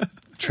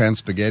 Trans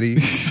Spaghetti.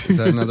 Is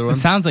that another one?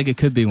 It sounds like it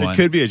could be one. It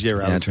could be a J. Yeah,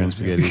 Robbins Trans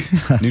band.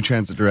 Spaghetti. New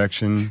Transit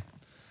Direction.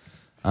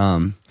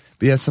 But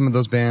yeah, some of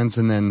those bands.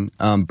 And then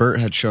Bert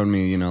had shown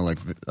me, you know, like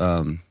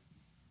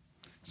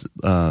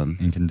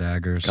Ink and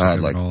Daggers. God,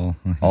 like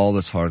all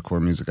this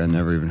hardcore music I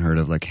never even heard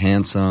of, like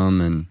Handsome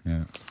and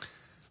Yeah.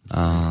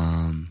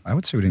 I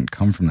would say we didn't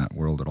come from that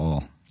world at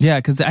all. Yeah,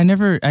 because I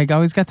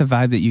always got the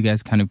vibe that you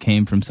guys kind of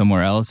came from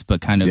somewhere else, but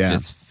kind of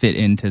just fit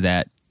into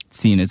that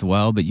scene as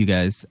well. But you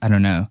guys, I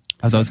don't know.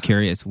 I was always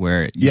curious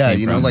where you came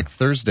you know, from. like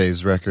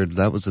Thursday's record,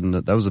 that was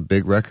a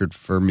big record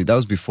for me. That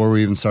was before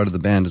we even started the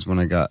band, is when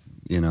I got,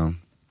 you know,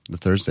 the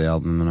Thursday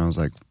album, and I was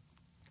like,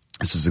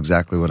 this is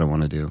exactly what I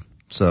want to do.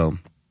 So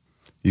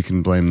you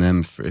can blame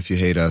them if you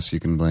hate us. You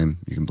can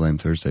blame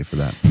Thursday for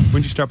that.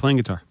 When did you start playing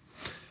guitar?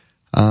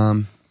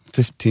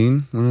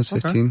 15. When I was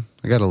 15,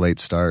 I got a late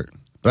start,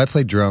 but I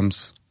played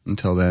drums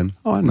until then.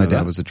 Oh, I didn't My know dad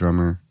that. was a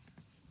drummer,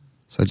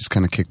 so I just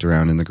kind of kicked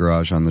around in the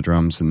garage on the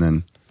drums, and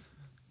then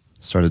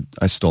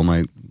I stole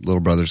my little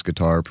brother's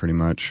guitar pretty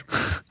much.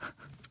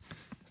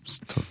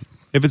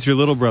 If it's your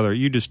little brother,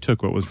 you just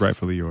took what was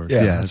rightfully yours.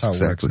 Yeah, that's how it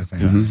works, I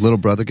think. Mhm. Little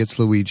brother gets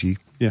Luigi.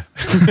 Yeah.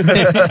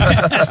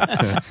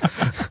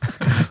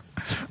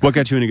 What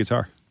got you into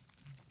guitar?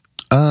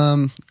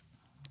 On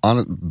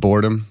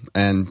boredom,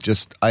 and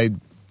just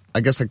I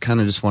guess I kind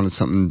of just wanted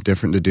something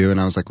different to do, and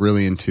I was like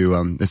really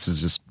into this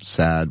is just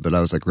sad, but I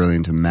was like really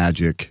into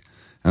magic.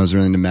 I was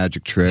really into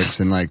magic tricks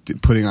and like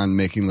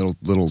making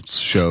little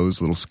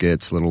shows, little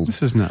skits,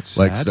 This is not sad.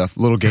 like stuff,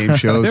 little game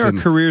shows. There are and,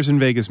 careers in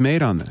Vegas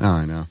made on this. oh,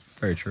 I know.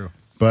 Very true.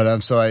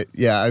 But so I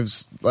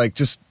was like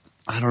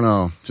I don't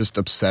know, just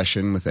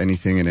obsession with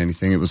anything and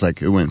anything. It was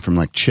like it went from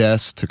like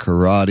chess to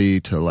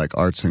karate to like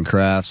arts and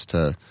crafts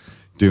to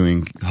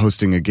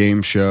hosting a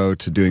game show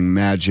to doing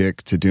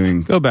magic to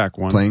doing Go back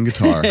one. playing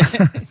guitar.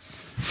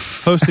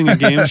 hosting a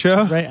game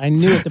show? Right, I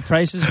knew it. The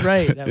Price is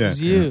Right. That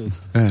was you.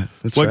 Yeah,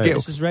 that's What, right. ga-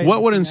 This is right.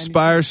 what would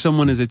inspire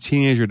someone as a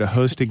teenager to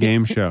host a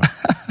game show?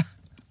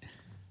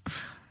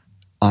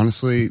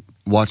 Honestly,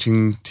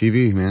 watching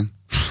TV, man.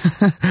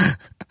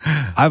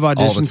 I've All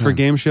the auditioned for time.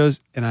 game shows,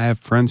 and I have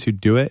friends who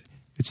do it.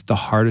 It's the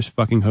hardest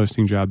fucking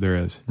hosting job there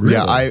is.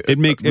 Yeah, I It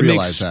makes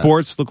realize that.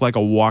 sports look like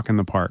a walk in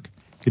the park.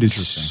 It is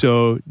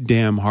so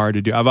damn hard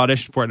to do. I've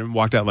auditioned for it and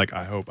walked out like,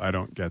 I hope I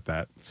don't get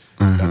that.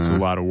 That's a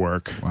lot of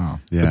work. Wow.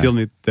 Yeah.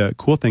 But the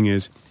cool thing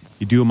is,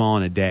 you do them all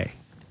in a day.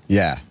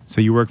 Yeah.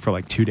 So you work for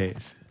like 2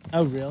 days.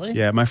 Oh, really?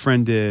 Yeah, my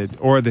friend did,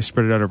 or they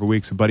spread it out over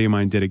weeks. A buddy of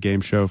mine did a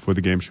game show for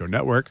the Game Show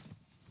Network.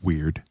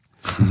 Weird.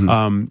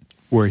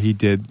 Where he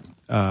did,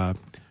 I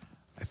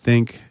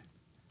think,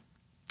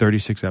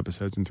 36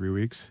 episodes in 3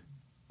 weeks,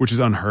 which is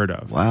unheard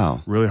of.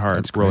 Wow. Really hard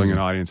That's rolling crazy. in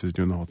audiences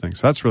doing the whole thing.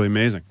 So that's really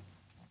amazing.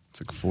 It's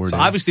like 4 So days.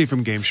 obviously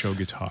from game show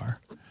guitar.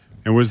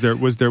 And was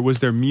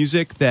there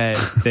music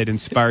that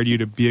inspired you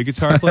to be a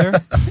guitar player?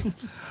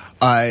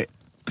 I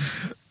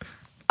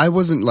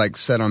wasn't like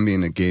set on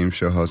being a game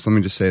show host. Let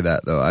me just say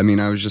that though. I mean,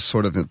 I was just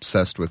sort of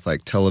obsessed with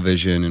like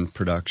television and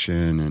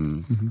production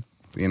and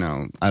you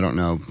know, I don't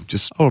know,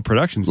 just Oh,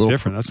 production's Little-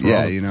 different. That's where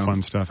yeah, all the you know.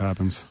 fun stuff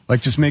happens.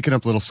 like just making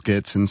up little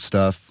skits and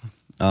stuff.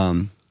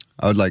 I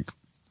would like,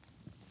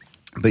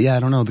 but yeah, I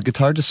don't know. The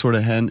guitar just sort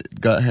of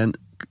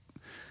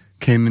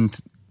came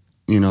into,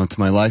 you know, to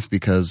my life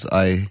because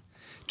I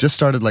just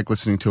started like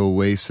listening to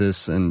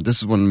Oasis, and this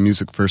is when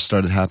music first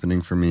started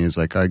happening for me. Is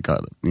like I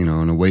got, you know,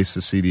 an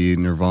Oasis CD,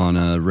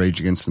 Nirvana, Rage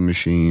Against the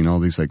Machine, all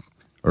these like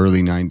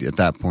early 90s. At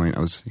that point, I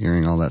was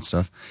hearing all that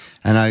stuff,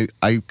 and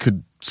I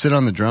could sit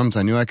on the drums.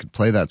 I knew I could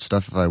play that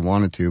stuff if I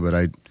wanted to, but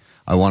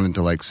I wanted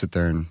to like sit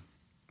there and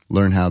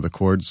learn how the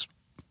chords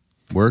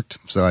worked.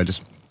 So I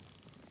just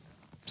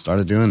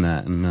started doing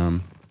that,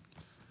 and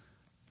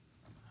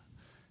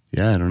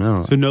yeah, I don't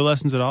know. So no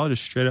lessons at all,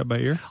 just straight up by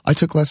ear? I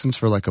took lessons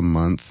for like a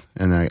month,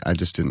 and I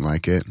just didn't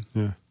like it.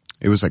 Yeah.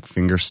 It was like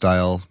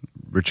fingerstyle,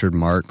 Richard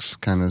Marx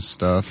kind of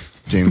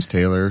stuff, James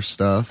Taylor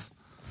stuff.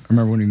 I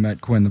remember when we met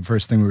Quinn, the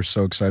first thing we were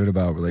so excited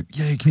about, we're like,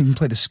 yeah, you can even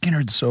play the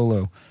Skinner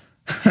solo.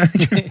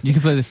 You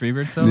can play the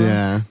Freebird solo?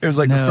 Yeah. It was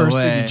like No the first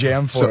way. thing he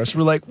jammed for So- us.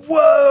 We're like,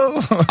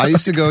 whoa! I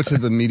used to go to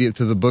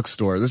the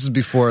bookstore. This is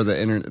before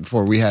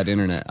before we had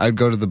internet. I'd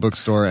go to the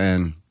bookstore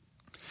and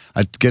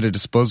I'd get a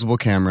disposable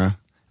camera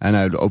and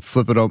I'd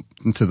flip it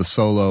open to the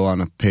solo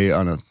on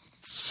a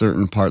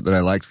certain part that I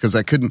liked, because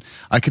I could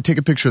take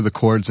a picture of the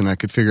chords and I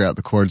could figure out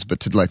the chords, but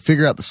to like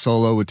figure out the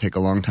solo would take a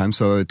long time.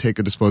 So I would take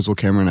a disposable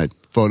camera and I'd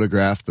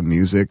photograph the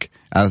music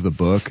out of the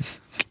book.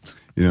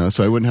 You know,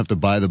 so I wouldn't have to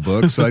buy the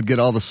book. So I'd get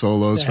all the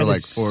solos for That like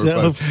is 4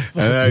 so or 5.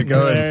 And I'd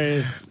go and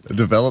hilarious.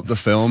 develop the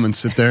film and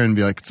sit there and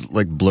be like, it's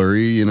like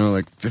blurry, you know,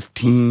 like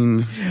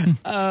 15,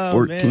 Oh,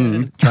 14,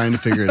 man. trying to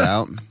figure it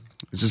out.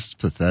 It's just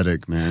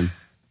pathetic, man.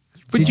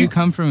 Did you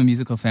come from a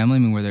musical family? I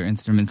mean, were there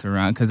instruments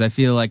around? Because I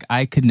feel like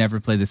I could never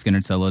play the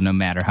Skinner solo no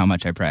matter how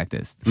much I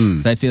practiced.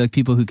 But I feel like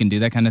people who can do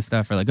that kind of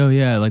stuff are like, oh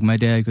yeah, like my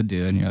dad could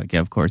do it. And you're like, yeah,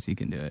 of course he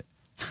can do it.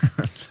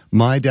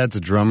 My dad's a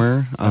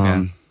drummer,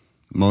 Okay.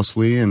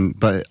 mostly,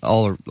 but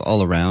all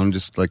around,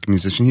 just like a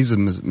musician. He's a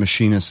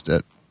machinist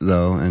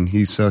though, and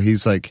he's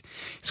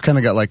kind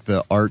of got like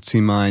the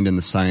artsy mind and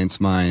the science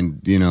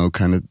mind, you know,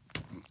 kind of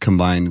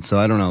combined. And so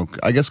I don't know.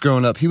 I guess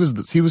growing up, he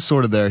was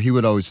sort of there. He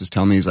would always just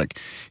tell me, he's like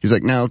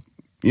now,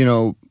 you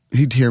know,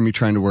 he'd hear me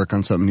trying to work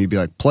on something. He'd be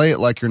like, play it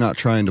like you're not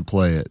trying to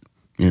play it,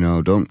 you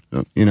know, don't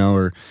you know,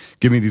 or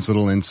give me these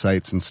little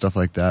insights and stuff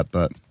like that.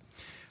 But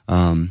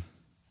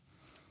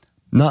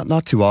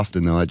not too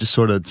often though. I just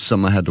sort of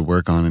something I had to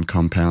work on and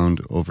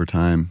compound over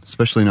time,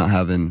 especially not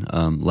having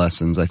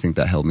lessons. I think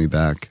that held me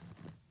back.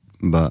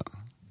 But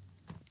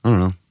I don't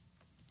know.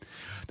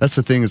 That's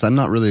the thing, is I'm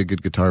not really a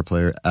good guitar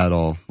player at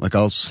all. Like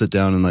I'll sit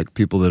down and like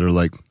people that are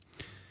like,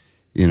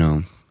 you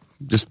know,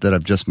 just that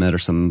I've just met or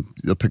something,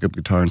 they'll pick up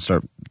guitar and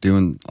start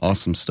doing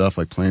awesome stuff,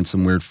 like playing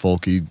some weird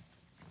folky,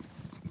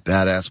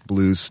 badass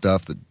blues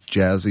stuff, the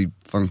jazzy,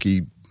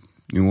 funky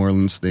New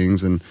Orleans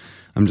things, and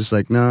I'm just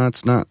like, no,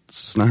 it's not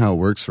how it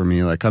works for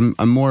me. Like I'm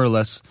more or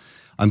less,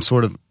 I'm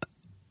sort of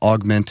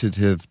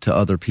augmentative to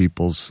other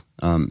people's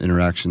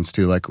interactions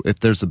too. Like if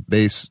there's a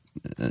bass,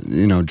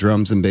 you know,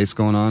 drums and bass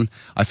going on,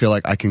 I feel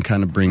like I can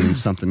kind of bring in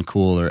something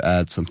cool or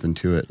add something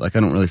to it. Like I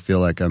don't really feel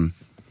like I'm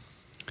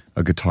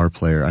a guitar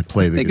player. I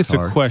play the I think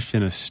guitar. it's a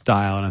question of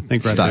style, and I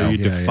think right Style. there you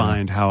Yeah,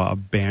 defined how a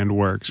band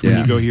works. When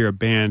Yeah. you go hear a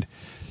band,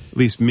 at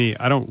least me,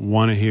 I don't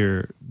want to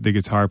hear the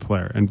guitar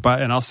player. And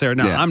I'll say right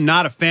now, Yeah. I'm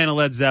not a fan of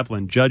Led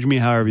Zeppelin. Judge me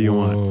however you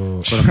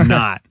want, but I'm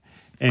not.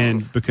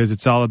 And because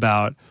it's all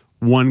about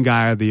one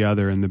guy or the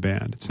other in the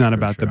band. It's not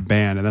about the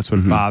band, and that's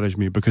what bothers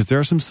me, because there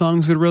are some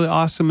songs that are really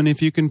awesome, and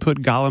if you can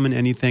put Gollum in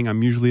anything,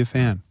 I'm usually a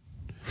fan.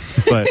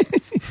 But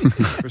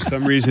for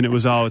some reason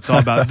it's all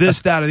about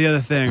this, that, or the other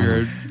thing,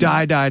 or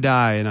die,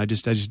 and I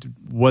just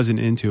wasn't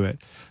into it.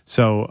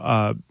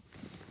 So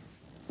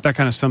that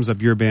kind of sums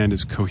up your band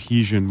as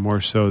cohesion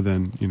more so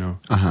than, you know,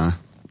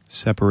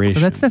 separation.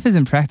 But that stuff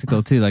isn't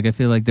practical too. Like I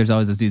feel like there's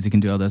always those dudes who can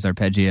do all those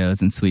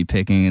arpeggios and sweep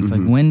picking. It's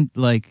like when,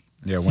 like,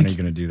 Yeah, when are you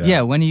going to do that?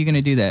 Yeah, when are you going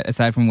to do that?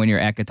 Aside from when you're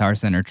at Guitar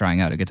Center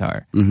trying out a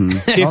guitar.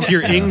 If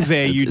you're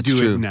Yngwie, you It's do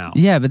true. it now.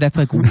 Yeah, but that's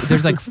like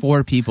there's like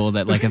 4 people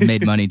that like have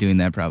made money doing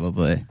that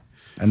probably.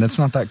 And that's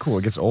not that cool.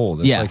 It gets old.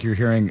 It's Yeah. like you're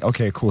hearing,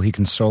 okay, cool, he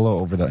can solo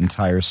over the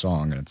entire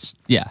song. And it's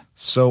Yeah,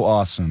 so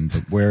awesome,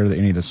 but where are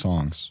any of the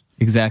songs?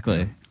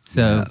 exactly.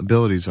 So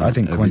Abilities are I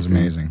think Quinn's everything.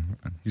 amazing.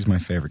 He's my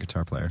favorite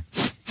guitar player.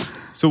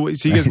 So you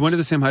guys went to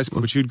the same high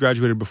school, but you'd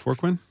graduated before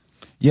Quinn?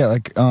 Yeah,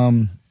 like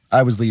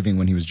I was leaving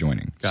when he was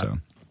joining. Got So it.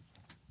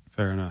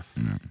 Fair enough.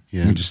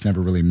 Yeah. we just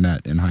never really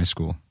met in high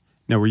school.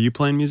 Now, were you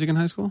playing music in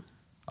high school?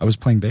 I was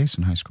playing bass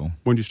in high school.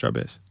 When did you start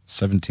bass?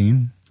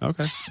 17.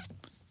 Okay.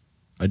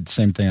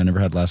 Same thing. I never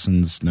had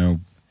lessons. No.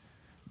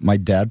 My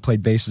dad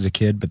played bass as a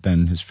kid, but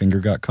then his finger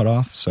got cut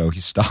off, so he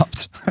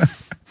stopped.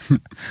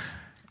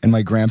 And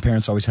my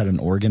grandparents always had an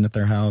organ at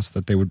their house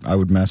that I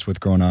would mess with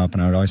growing up,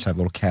 and I would always have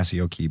little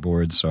Casio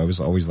keyboards. So I was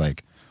always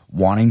like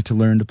wanting to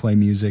learn to play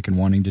music and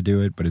wanting to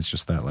do it, but it's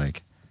just that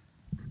like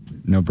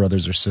no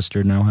brothers or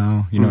sister know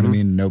how. You know what I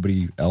mean?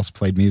 Nobody else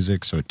played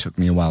music, so it took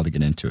me a while to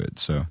get into it.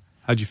 So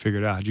How'd you figure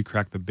it out? How'd you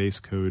crack the bass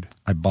code?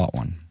 I bought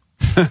one.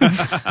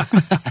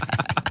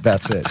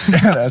 That's it.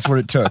 That's what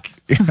it took.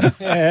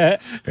 Yeah.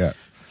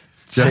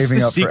 That's Saving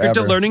the up secret to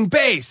forever. learning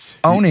bass.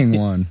 Owning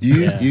one.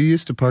 You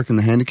used to park in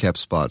the handicap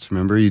spots,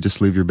 remember? You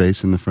just leave your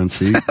bass in the front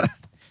seat.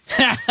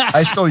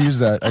 I still use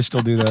that. I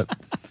still do that.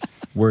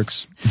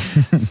 Works.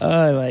 Oh,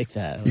 I like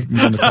that. You can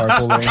go in the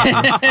carpool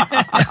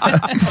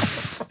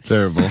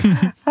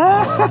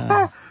lane.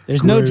 Terrible.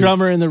 There's no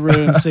drummer in the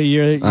room, so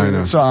you're I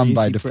know. So I'm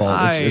by easy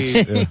default. prey.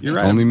 Yeah. You're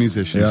right. Only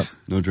musicians, Yep.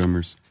 no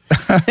drummers.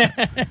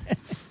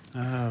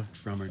 Oh,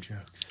 drummer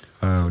jokes.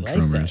 Oh, Like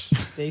drummers.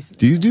 that. Bass-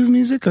 Do you do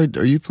music? Are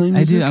you playing I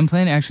music? do. I'm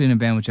playing actually in a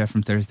band with Jeph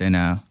from Thursday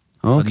now.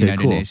 Oh, called okay,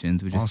 United cool.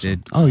 Nations. We just Awesome.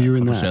 did. Oh, you were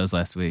in couple that. shows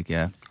last week.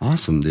 Yeah,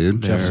 Awesome,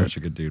 dude. Jeff's They're- such a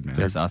good dude, man.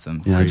 it was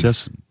awesome. Yeah,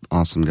 Jeff's an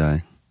awesome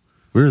guy.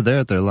 We were there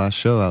at their last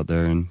show out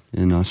there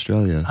in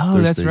Australia. Oh,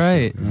 Thursday that's show.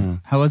 right. Yeah.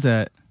 How was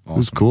that? It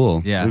was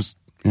cool. Yeah.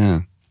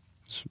 Yeah.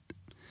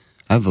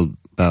 I have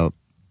about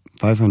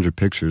 500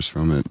 pictures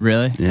from it.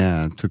 Really?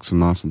 Yeah, I took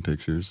some awesome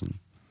pictures. And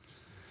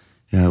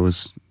yeah, it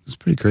was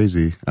pretty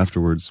crazy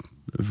afterwards.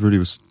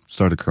 Everybody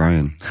started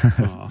crying.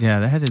 Aw. Yeah,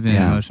 that had to have been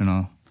Yeah.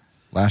 emotional.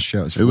 Last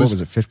show. It What was-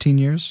 was it, 15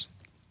 years?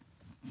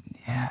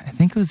 Yeah, I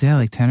think it was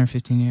like 10 or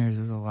 15 years.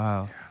 It was a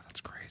while.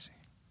 That's crazy.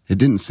 It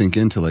didn't sink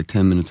in till like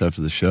 10 minutes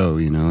after the show,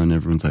 and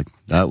everyone's like,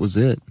 that was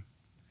it,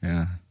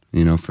 Yeah.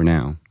 for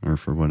now or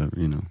for whatever,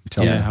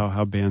 Tell Yeah, me.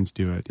 how bands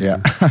do it. Yeah.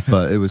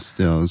 But it was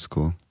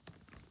cool.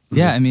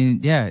 Yeah, I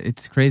mean, yeah,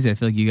 it's crazy. I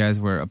feel like you guys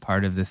were a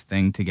part of this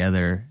thing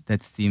together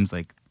that seems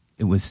like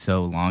it was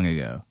so long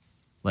ago,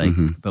 like,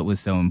 but was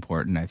so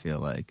important, I feel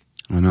like.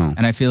 I know.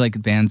 And I feel like the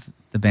bands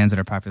that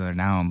are popular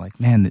now, I'm like,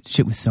 man, that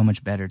shit was so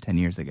much better 10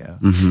 years ago.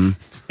 Mm-hmm.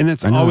 And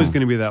it's I know. always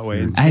going to be that way.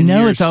 In I 10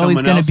 know years, it's always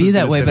someone going else to be is that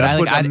gonna way, say, but "That's I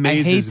what hate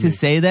amazes to me."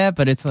 say that,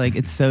 but it's like,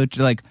 it's so,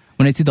 like,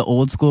 when I see the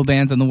old school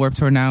bands on the Warped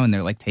Tour now and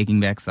they're like Taking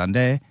Back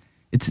Sunday,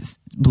 it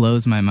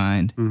blows my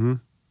mind. Mm-hmm.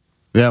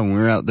 Yeah, when we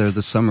were out there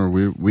this summer,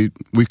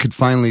 we could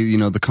finally,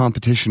 the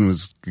competition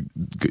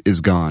is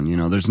gone.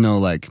 There's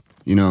no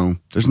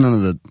there's none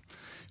of the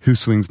who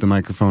swings the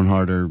microphone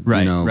harder,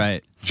 Right,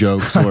 right.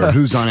 jokes or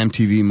who's on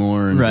MTV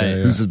more and Right.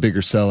 who's a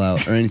bigger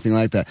sellout or anything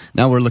like that.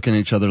 Now we're looking at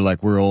each other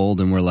like we're old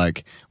and we're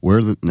like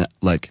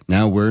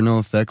now we're No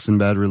Effects and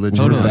Bad Religion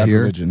Totally. right Bad here.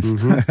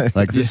 religion.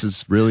 Like this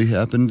has really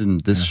happened in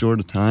this short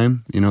a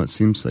time. It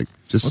seems like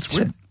just What's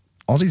weird?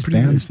 All these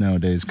bands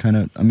nowadays kind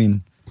of,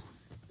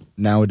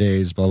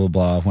 nowadays, blah, blah,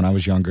 blah. When I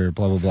was younger,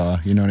 blah, blah, blah.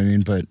 You know what I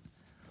mean? But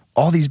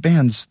all these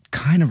bands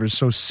kind of are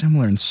so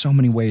similar in so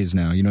many ways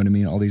now. You know what I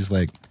mean? All these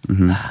like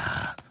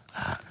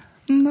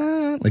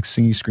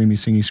singy,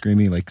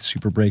 screamy, like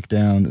super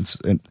breakdown.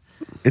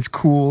 It's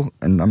cool,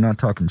 and I'm not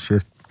talking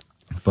shit,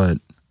 but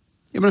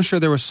Yeah, but I'm sure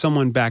there was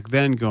someone back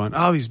then going,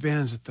 "Oh, these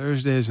bands at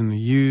Thursdays and the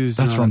Used."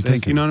 That's and what all I'm that."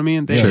 thinking. You know what I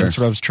mean? yeah, that's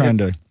what I was trying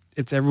to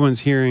It's everyone's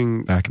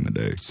hearing back in the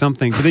day.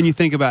 something, but then you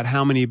think about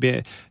how many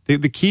bands.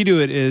 The key to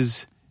it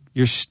is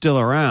you're still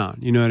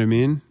around. You know what I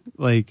mean?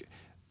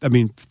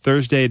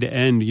 Thursday to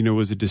End,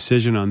 was a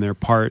decision on their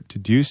part to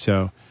do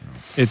so.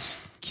 It's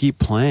keep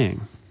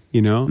playing.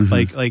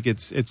 Like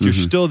it's you're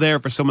still there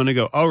for someone to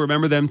go, "Oh,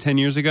 remember them 10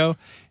 years ago?"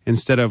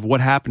 instead of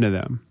what happened to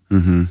them.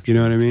 Mm-hmm. You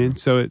know what I mean?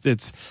 So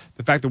it's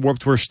the fact that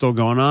Warped Tour is still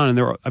going on,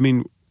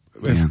 and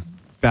if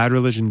Bad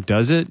Religion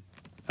does it,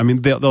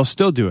 they'll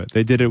still do it.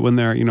 They did it when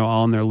they're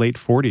all in their late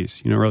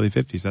 40s, early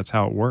 50s. That's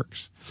how it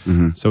works.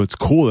 Mm-hmm. So it's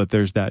cool that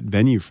there's that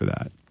venue for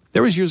that.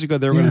 There was years ago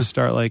they were going to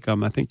start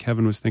I think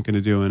Kevin was thinking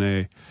of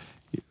doing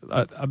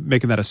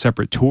making that a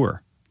separate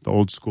tour, the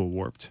old school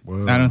Warped.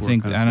 Whoa. I don't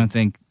think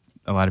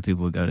a lot of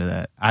people would go to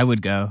that. I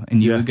would go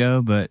and you would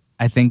go, but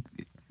I think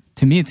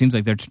to me it seems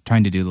like they're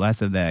trying to do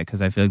less of that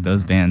because I feel like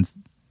those bands,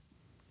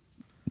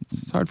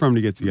 It's hard for them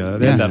to get together.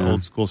 They had that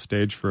old school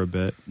stage for a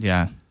bit.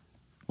 yeah.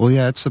 Well,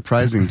 yeah, it's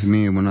surprising to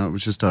me when I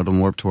was just out on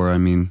Warped Tour.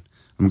 I'm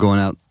go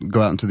out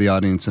into the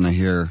audience and I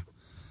hear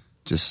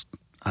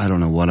I don't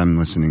know what I'm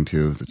listening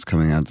to that's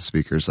coming out of the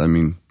speakers. I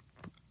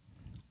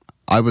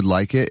I would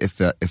like it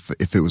if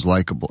it was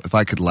likable. If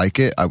I could like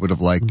it, I would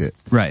have liked it.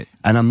 Right.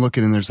 And I'm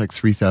looking, and there's like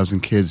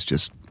 3,000 kids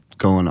just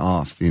going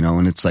off,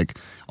 and it's like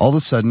all of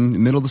a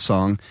sudden, middle of the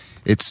song,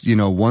 it's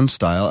one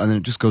style, and then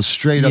it just goes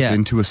straight up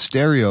into a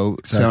stereo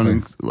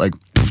sounding like,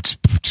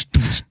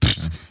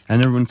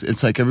 and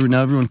it's like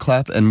everyone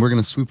clap, and we're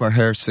gonna swoop our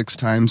hair 6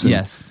 times. And,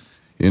 yes.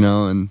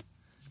 And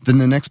then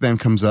the next band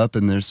comes up,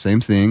 and they're the same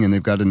thing, and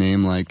they've got a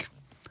name like,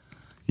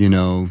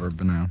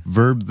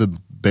 Verb the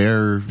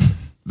Bear,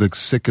 the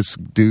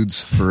sickest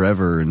dudes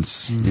forever, and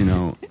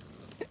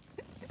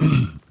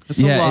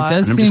Yeah, it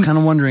does. And I'm just kind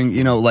of wondering,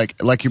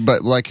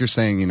 like you're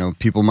saying,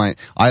 people might.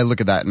 I look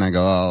at that and I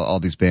go, oh, all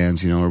these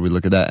bands, or we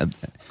look at that.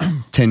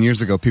 10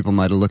 years ago, people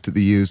might have looked at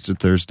the Used or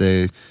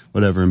Thursday,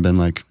 whatever, and been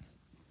like,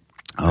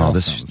 oh,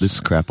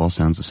 this crap all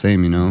sounds the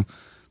same,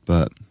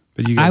 But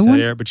you guys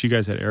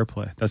had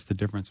airplay. That's the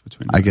difference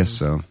between. I guess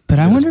so. But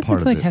I wonder if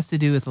it's like has to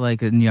do with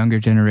like a younger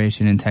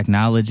generation and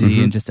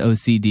technology and just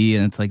OCD,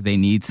 and it's like they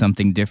need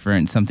something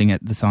different, something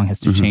that the song has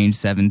to change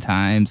 7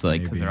 times,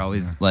 like because they're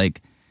always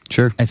like.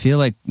 Sure. I feel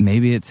like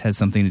maybe it has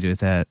something to do with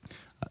that.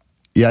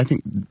 Yeah, I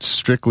think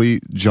strictly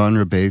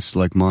genre based,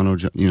 like mono,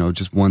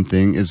 just one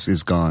thing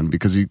is gone,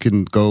 because you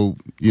can go,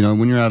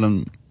 when you're out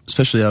on,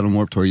 especially out on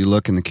Warped Tour, you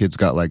look and the kids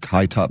got like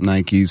high top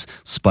Nikes,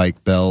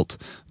 spike belt,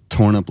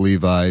 torn up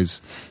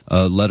Levi's,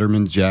 a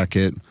Letterman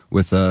jacket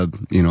with a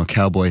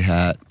cowboy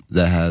hat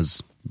that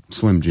has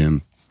Slim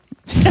Jim.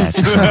 And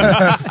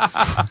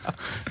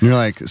you're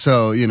like,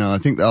 so I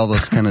think all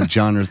those kind of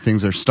genre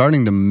things are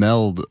starting to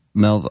meld.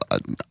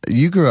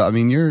 You grew up. I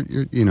mean,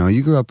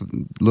 you grew up a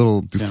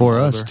little before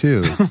us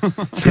too.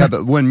 Yeah,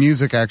 but when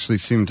music actually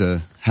seemed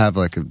to have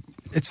like a.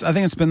 I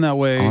think it's been that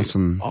way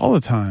all the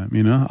time.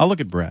 I'll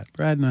look at Brad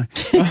and I.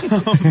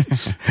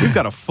 We've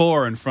got a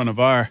 4 in front of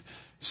our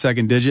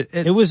second digit.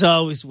 It was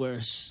always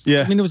worse.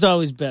 Yeah, I mean, it was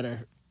always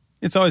better.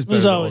 It's always better. It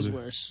was always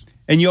worse.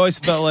 And you always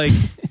felt like.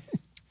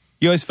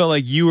 You always felt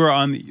like you were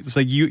on. It's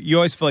like you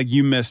always felt like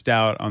you missed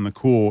out on the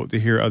cool to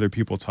hear other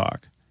people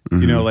talk.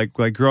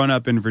 Like growing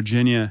up in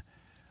Virginia,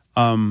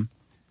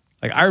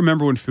 like I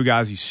remember when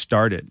Fugazi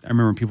started. I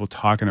remember people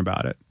talking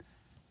about it.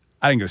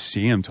 I didn't go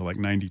see him till like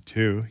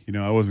 '92.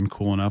 I wasn't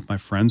cool enough. My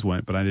friends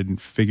went, but I didn't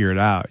figure it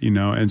out.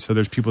 And so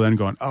there's people then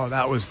going, "Oh,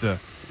 that was the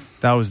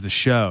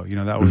show."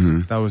 That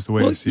was the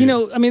way to see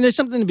it. I mean, there's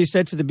something to be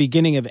said for the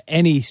beginning of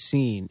any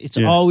scene. It's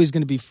always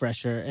going to be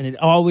fresher, and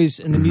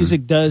the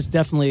music does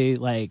definitely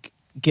like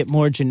get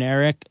more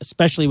generic,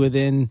 especially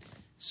within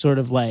sort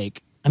of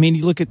like, I mean,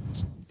 you look at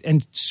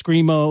and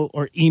screamo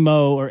or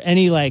emo or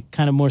any like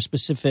kind of more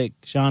specific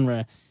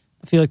genre.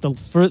 I feel like the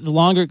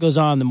longer it goes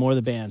on, the more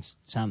the bands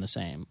sound the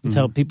same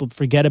until people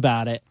forget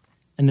about it,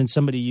 and then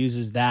somebody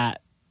uses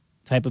that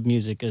type of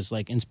music as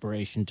like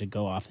inspiration to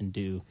go off and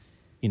do.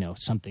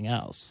 Something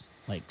else,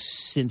 like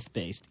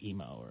synth-based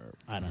emo, or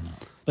I don't know.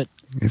 But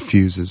it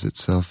fuses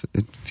itself.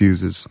 It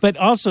fuses. But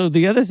also,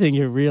 the other thing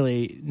you're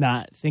really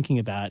not thinking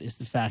about is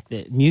the fact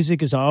that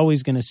music is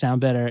always going to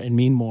sound better and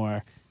mean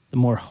more the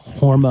more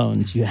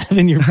hormones you have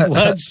in your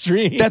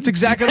bloodstream. That's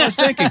exactly what I was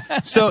thinking.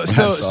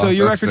 So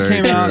your record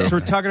came out. So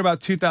we're talking about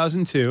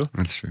 2002.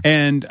 That's true.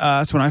 And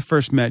that's when I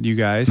first met you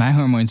guys. My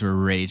hormones were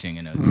raging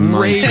in 02.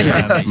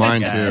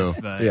 Mine too.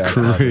 Yeah,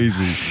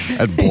 crazy.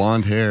 I had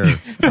blonde hair.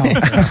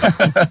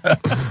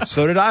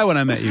 So did I when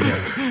I met you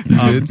guys.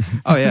 You did?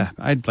 Oh yeah,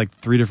 I had like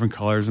 3 different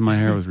colors in my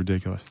hair. It was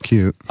ridiculous.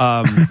 Cute.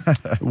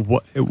 It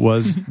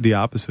was the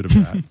opposite of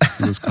that.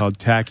 It was called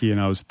tacky,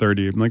 and I was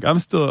 30. I'm like, I'm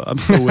still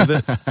with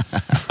it.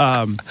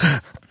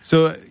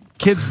 So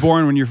kids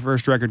born when your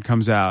first record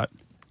comes out,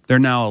 they're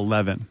now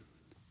 11.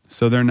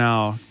 So they're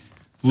now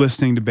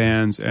listening to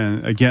bands,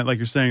 and again, like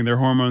you're saying, their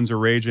hormones are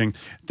raging.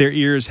 Their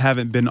ears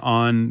haven't been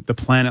on the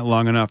planet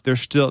long enough. They're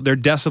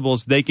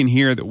decibels they can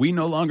hear that we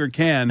no longer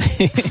can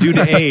due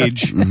to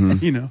age.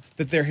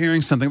 That they're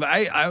hearing something. But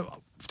I've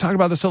talked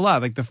about this a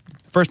lot. Like the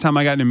first time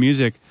I got into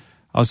music,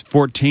 I was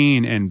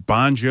 14, and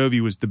Bon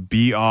Jovi was the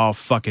be-all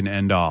fucking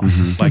end-all.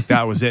 Like,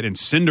 that was it. And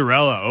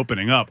Cinderella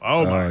opening up.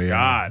 Oh, my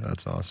God.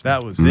 That's awesome.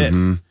 That was it.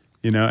 And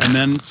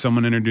then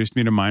someone introduced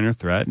me to Minor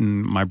Threat,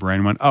 and my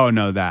brain went, oh,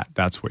 no,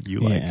 that's what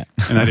you like.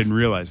 And I didn't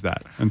realize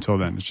that until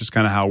then. It's just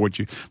kind of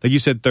like you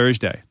said,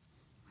 Thursday.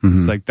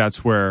 It's like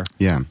that's where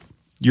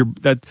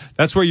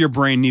that's where your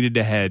brain needed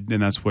to head,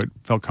 and that's what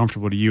felt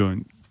comfortable to you.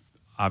 And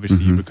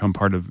obviously, you become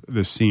part of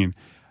this scene.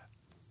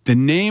 The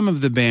name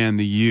of the band,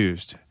 The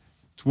Used,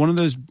 it's one of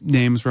those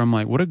names where I'm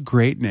like, what a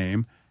great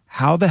name.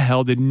 How the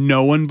hell did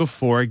no one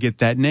before get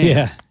that name?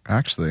 Yeah.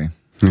 Actually.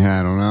 Yeah,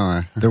 I don't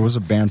know. There was a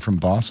band from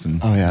Boston.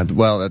 Oh, yeah.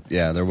 Well,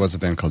 there was a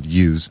band called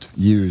Used.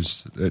 We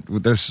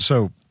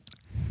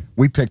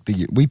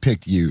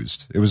picked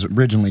Used. It was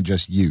originally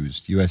just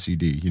Used,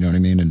 USED, you know what I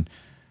mean?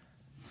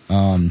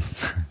 And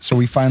so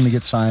we finally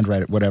get signed,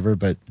 right, whatever,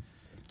 but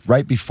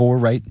right before,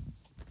 like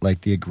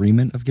the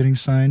agreement of getting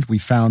signed, we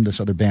found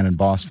this other band in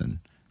Boston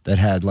that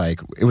had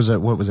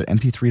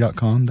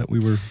MP3.com that we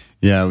were...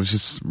 Yeah, it was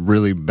just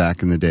really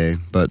back in the day,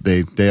 but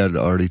they had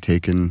already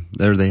taken...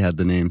 They had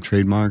the name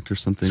trademarked or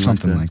something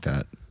like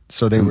that.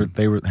 So they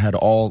had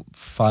all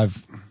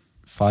five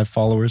 5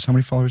 followers. How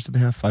many followers did they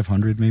have?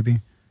 500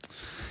 maybe.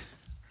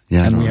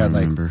 Yeah, and I we had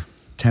remember. like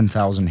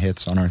 10,000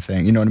 hits on our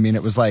thing. You know what I mean?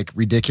 It was like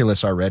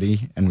ridiculous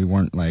already, and we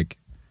weren't like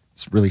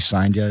really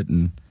signed yet.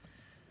 And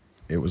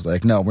it was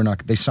like, no, we're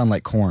not. They sound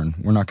like Korn.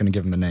 We're not going to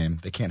give them the name.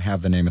 They can't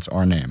have the name. It's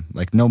our name.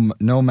 Like no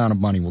amount of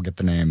money will get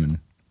the name. And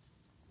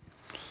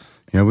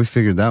yeah, we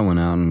figured that one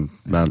out in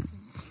about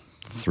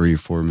 3 or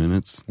 4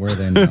 minutes. where are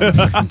they now?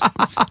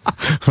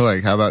 We're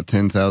like, how about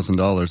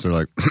 $10,000? They're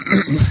like,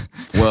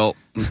 well,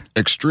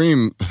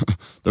 Extreme.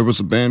 There was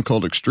a band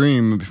called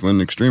Extreme when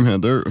Extreme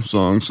had their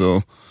song,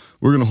 so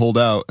we're gonna hold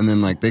out. And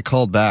then like they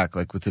called back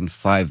like within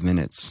 5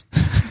 minutes.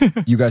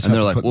 You guys And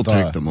have they're to like, we'll put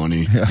take the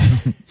money.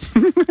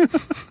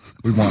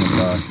 We wanted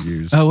the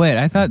views. Oh wait,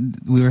 I thought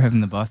we were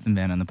having the Boston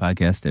band on the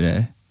podcast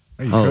today.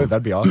 Oh, you could.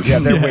 That'd be awesome. Yeah,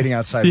 they're waiting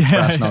outside with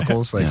brass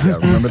knuckles. Like, yeah,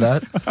 remember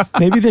that?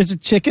 Maybe there's a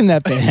chick in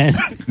that band.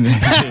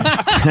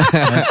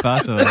 That's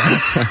possible.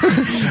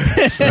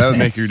 That would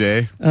make your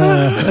day.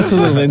 That's a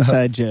little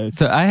inside joke.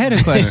 So I had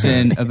a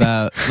question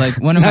about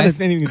like one of Not my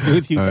anything to do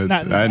with you. But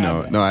not I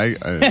know. No, I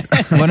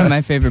one of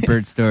my favorite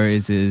Bert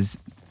stories is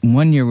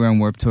one year we were on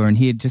Warped Tour and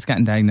he had just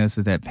gotten diagnosed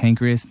with that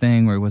pancreas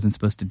thing where he wasn't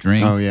supposed to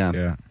drink. oh yeah.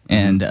 Yeah.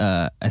 And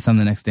I saw him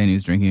the next day and he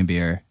was drinking a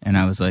beer. And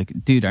I was like,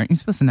 dude, aren't you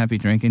supposed to not be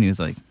drinking? He was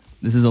like,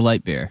 this is a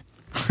light beer.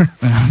 And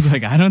I was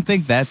like, I don't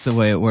think that's the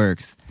way it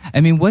works.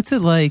 I mean, what's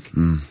it like?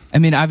 I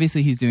mean,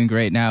 obviously he's doing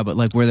great now, but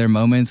like, were there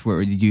moments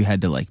where you had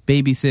to like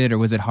babysit, or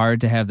was it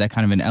hard to have that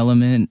kind of an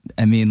element?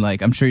 I mean,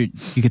 like, I'm sure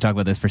you could talk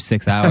about this for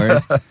 6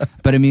 hours,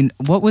 but I mean,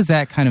 what was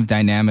that kind of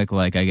dynamic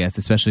like, I guess,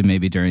 especially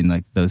maybe during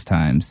like those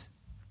times?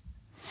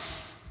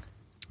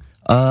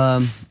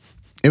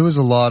 It was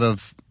a lot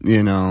of,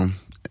 you know,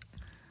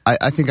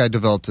 I think I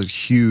developed a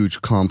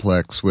huge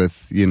complex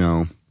with, you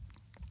know,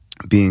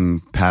 being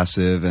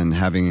passive and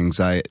having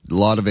anxiety, a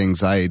lot of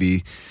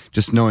anxiety,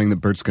 just knowing that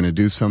Bert's going to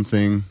do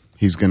something.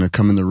 He's going to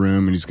come in the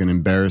room and he's going to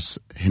embarrass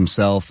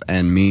himself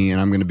and me,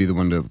 and I'm going to be the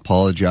one to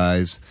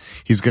apologize.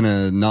 He's going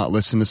to not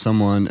listen to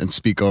someone and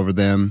speak over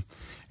them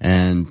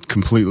and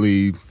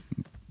completely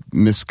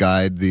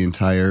misguide the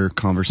entire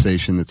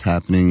conversation that's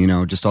happening, you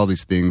know, just all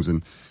these things.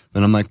 And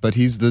I'm like, but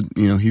he's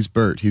he's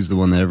Bert. He's the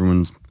one that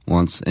everyone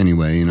wants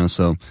anyway, you know,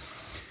 so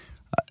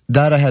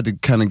that I had to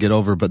kind of get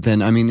over. But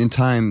then, I mean, in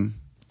time,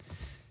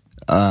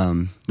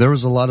 there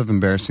was a lot of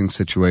embarrassing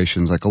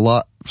situations, like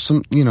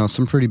some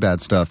pretty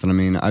bad stuff. And I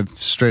mean, I've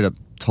straight up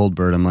told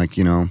Bert, I'm like,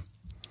 you know,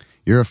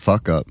 you're a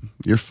fuck up.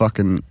 You're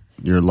fucking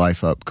your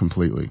life up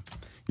completely.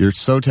 You're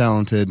so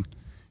talented,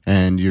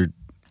 and you're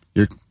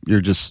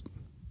just,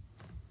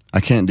 I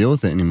can't deal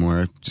with it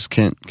anymore. I just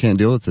can't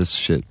deal with this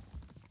shit.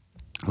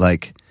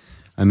 Like,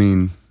 I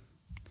mean,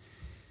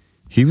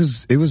 it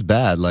was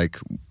bad. Like,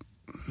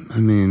 I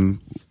mean,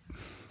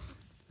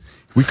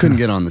 we couldn't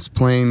get on this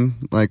plane.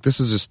 Like,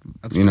 this is just,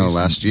 you know,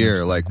 last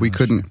year. Like, we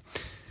couldn't.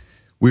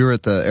 We were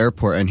at the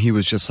airport, and he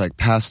was just like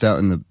passed out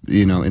in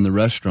the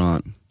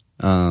restaurant,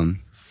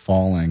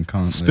 Falling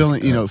constantly,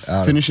 spilling, you know,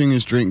 finishing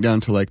his drink down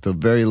to like the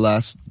very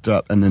last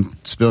drop, and then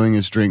spilling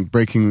his drink,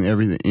 breaking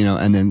everything, you know,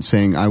 and then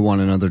saying, "I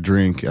want another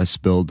drink. I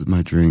spilled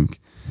my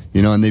drink,"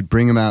 you know. And they'd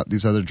bring him out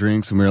these other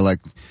drinks, and we were like,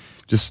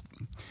 just.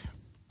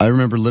 I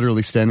remember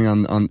literally sitting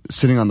on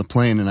the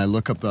plane, and I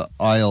look up the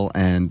aisle,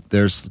 and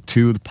there's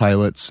 2 of the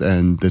pilots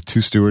and the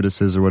 2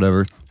 stewardesses or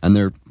whatever, and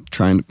they're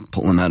trying to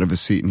pull him out of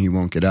his seat, and he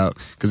won't get out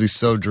because he's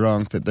so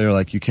drunk that they're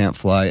like, you can't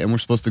fly. And we're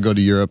supposed to go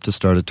to Europe to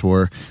start a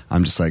tour.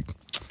 I'm just like,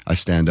 I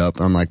stand up,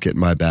 I'm like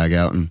getting my bag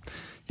out, and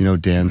you know,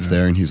 Dan's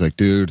there, and he's like,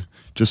 dude,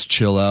 just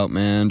chill out,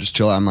 man, just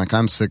chill out. I'm like,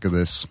 I'm sick of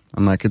this.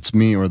 I'm like, it's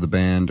me or the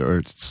band,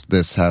 or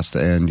this has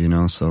to end, you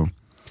know. So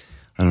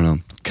I don't know,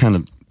 kind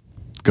of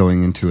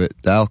going into it,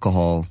 the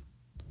alcohol,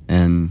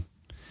 and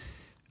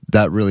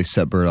that really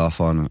set Bert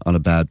off on a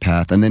bad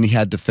path. And then he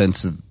had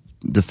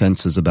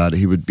defenses about it.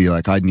 He would be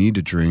like, I need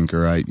to drink,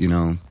 or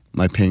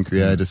my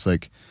pancreatitis.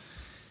 Like,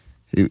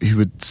 he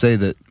would say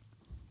that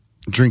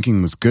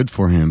drinking was good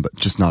for him, but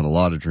just not a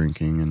lot of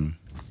drinking. And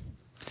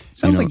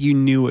sounds like you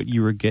knew what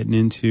you were getting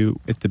into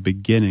at the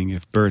beginning.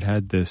 If Bert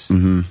had this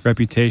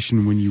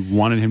reputation when you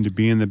wanted him to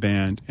be in the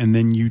band, and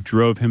then you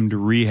drove him to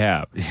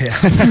rehab.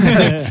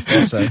 Yeah.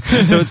 So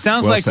it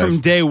sounds like from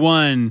day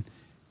one,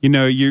 you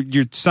know,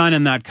 you're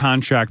signing that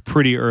contract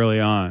pretty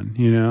early on,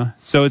 you know.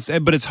 So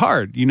it's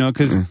hard, you know,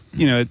 because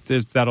you know,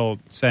 there's that old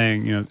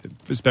saying, you know,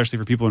 especially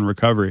for people in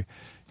recovery,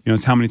 you know,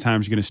 it's how many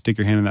times you're going to stick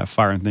your hand in that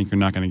fire and think you're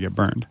not going to get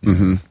burned.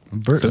 Mm-hmm.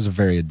 Bert is a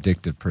very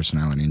addictive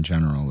personality in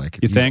general. Like,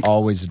 he's think?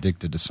 always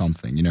addicted to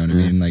something. You know what I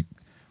mean? Like,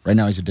 right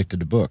now he's addicted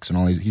to books,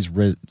 and he's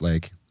read,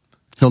 like,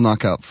 he'll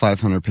knock out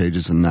 500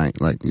 pages a night,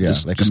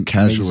 just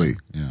casually.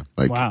 Yeah,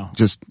 like, wow.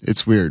 Just,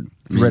 it's weird.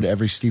 He read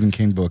every Stephen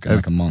King book in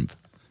like a month,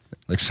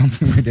 like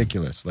something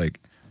ridiculous. Like,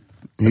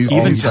 even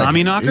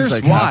Tommyknockers?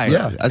 Like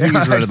why? I think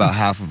he's read about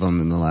half of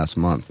them in the last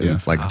month, in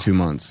 2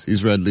 months.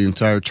 He's read the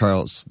entire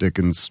Charles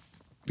Dickens,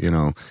 you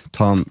know,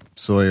 Tom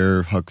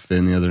Sawyer, Huck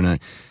Finn the other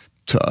night,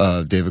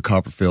 David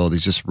Copperfield.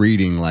 He's just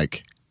reading,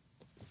 like,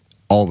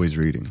 always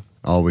reading.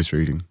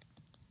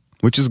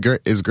 which is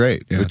great.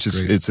 Yeah, which is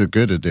great. it's a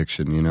good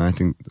addiction. You know, I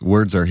think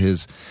words are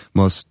his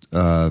most.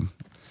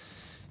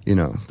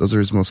 Those are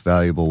his most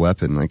valuable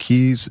weapon. Like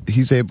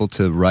he's able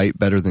to write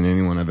better than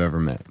anyone I've ever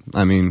met.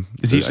 I mean,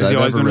 Has he I've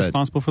always ever been read.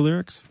 responsible for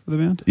lyrics for the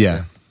band?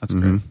 Yeah. That's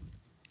great.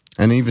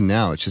 And even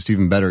now, it's just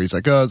even better. He's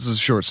like, oh, this is a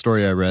short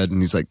story I read.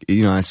 And he's like,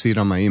 I see it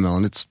on my email,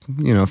 and it's,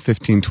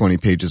 15, 20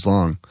 pages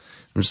long.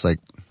 I'm just like,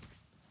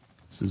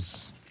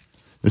 this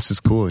is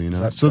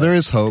cool, So there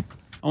is hope.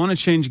 I want to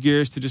change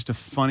gears to just a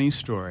funny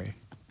story.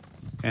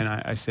 And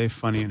I say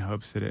funny in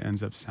hopes that it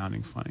ends up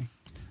sounding funny.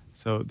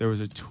 So there was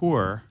a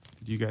tour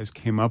that you guys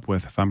came up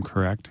with, if I'm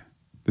correct,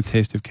 the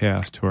Taste of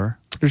Chaos tour.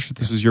 Pretty sure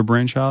this was your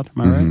brainchild,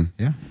 am I right?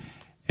 Yeah.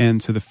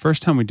 And so the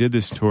first time we did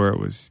this tour, it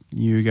was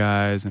you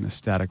guys and a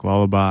Static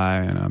Lullaby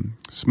and a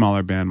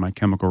smaller band, My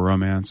Chemical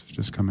Romance, was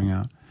just coming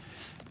out.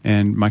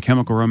 And My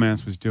Chemical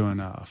Romance was doing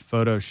a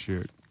photo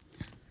shoot.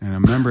 And a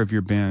member of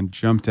your band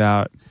jumped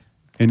out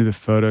into the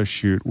photo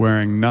shoot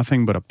wearing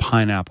nothing but a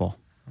pineapple.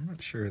 I'm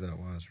not sure who that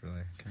was,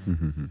 really.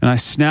 And I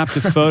snapped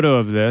a photo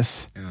of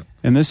this, Yeah.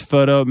 and this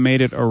photo made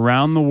it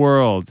around the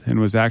world and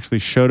was actually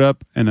showed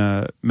up in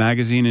a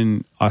magazine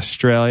in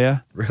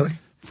Australia Really?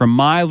 from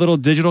my little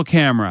digital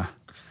camera.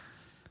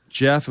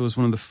 Jeph, it was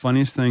one of the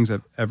funniest things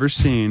I've ever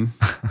seen.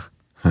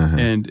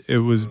 And it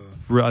was,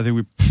 I think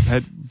we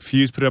had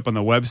Fuse put it up on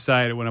the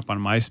website. It went up on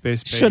MySpace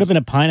page. Should have been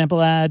a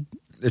pineapple ad.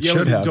 It Yeah, should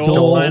was it have.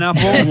 Dole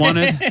Pineapple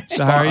wanted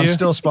to hire I'm you?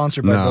 still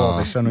sponsored by No. Dole.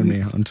 They sent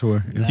me on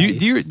tour. Yeah. Do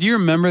you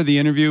remember the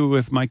interview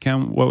with Mike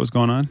Chem, what was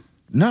going on?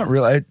 Not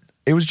really.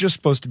 It was just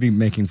supposed to be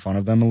making fun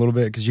of them a little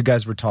bit because you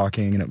guys were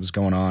talking and it was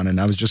going on, and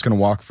I was just going to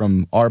walk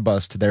from our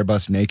bus to their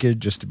bus naked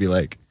just to be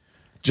like,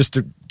 just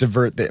to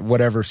divert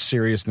whatever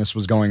seriousness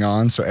was going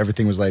on, so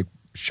everything was like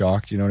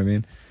shocked, you know what I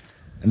mean?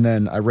 And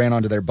then I ran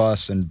onto their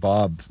bus, and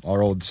Bob,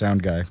 our old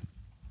sound guy,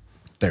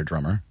 their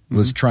drummer,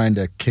 was trying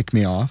to kick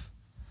me off,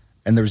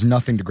 and there was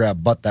nothing to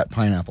grab but that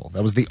pineapple.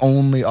 That was the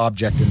only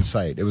object in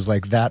sight. It was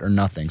like that or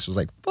nothing. So it was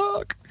like,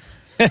 fuck.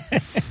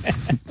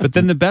 But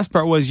then the best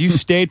part was you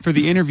stayed for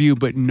the interview,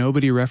 but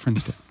nobody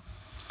referenced it.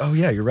 Oh,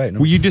 yeah, you're right. No,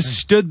 Well, you just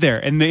stood there,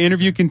 and the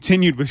interview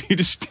continued with you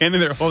just standing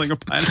there holding a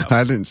pineapple.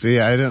 I didn't see.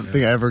 I don't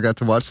think I ever got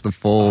to watch the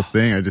full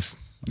thing. I just,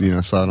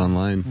 saw it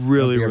online.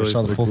 Really, we ever really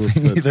saw the cool. full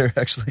thing either,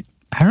 actually.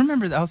 I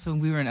remember also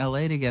we were in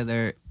LA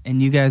together,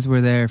 and you guys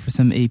were there for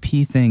some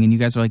AP thing, and you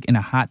guys were like in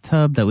a hot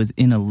tub that was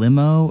in a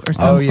limo or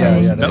something. Oh,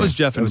 yeah. That was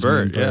Jeff and was me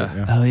Bert,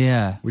 yeah. Oh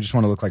yeah. We just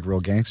want to look like real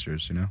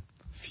gangsters,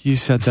 If you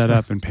set that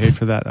up and paid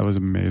for that, that was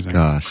amazing.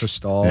 Gosh.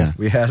 Cristal. Yeah.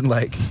 We had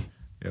like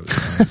it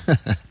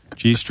was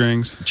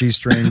G-strings.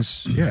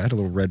 G-strings. Yeah, I had a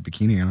little red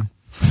bikini on.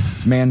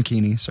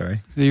 Mankini,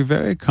 sorry. So you're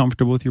very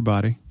comfortable with your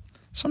body.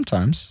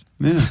 Sometimes.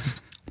 Yeah.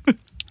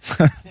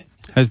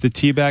 Has the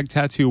teabag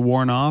tattoo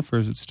worn off, or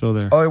is it still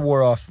there? Oh, it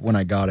wore off when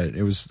I got it.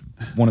 It was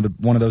one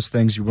of those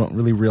things you won't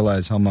really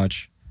realize how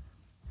much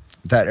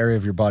that area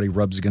of your body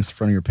rubs against the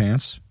front of your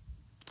pants.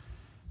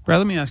 Brad,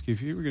 let me ask you,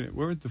 if you were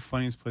where would the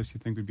funniest place you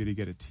think would be to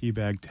get a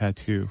teabag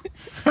tattoo?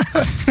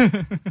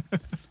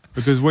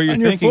 Because where you're On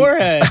your thinking,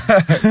 forehead.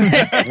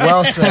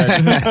 Well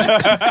said.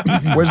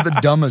 Where's the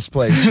dumbest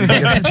place you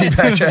can get a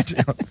teabag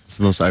tattoo? It's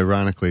the most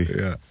ironically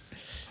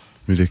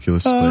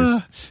ridiculous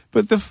place.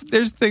 but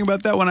there's the thing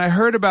about that. When I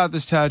heard about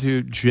this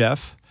tattoo,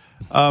 Jeph,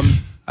 I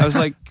was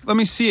like, let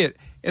me see it.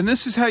 And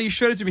this is how you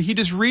showed it to me. He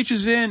just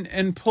reaches in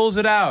and pulls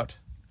it out.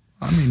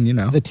 I mean,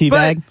 The tea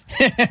bag.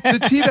 The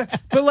teabag.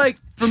 But like,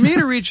 for me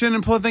to reach in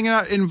and pull the thing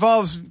out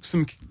involves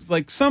some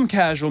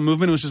casual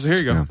movement. It was just, here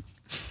you go.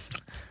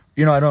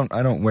 Yeah. I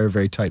don't wear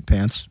very tight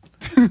pants.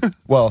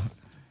 Well,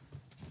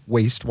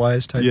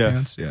 waist-wise tight Yeah.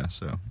 pants. Yeah,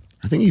 so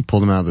I think you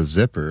pulled him out of the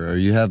zipper, or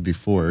you have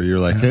before. You're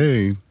like,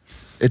 hey.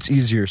 it's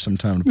easier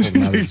sometimes to pull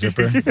them out of the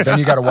zipper. Then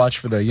you got to watch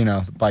for the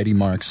bitey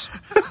marks.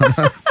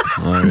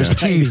 Oh, There's yeah.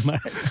 teeth.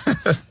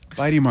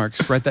 Bitey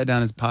Marks. Write that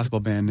down as a possible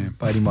band name.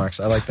 Bitey marks.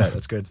 I like that.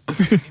 That's good.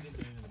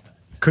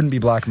 Couldn't be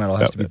black metal.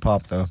 Has to be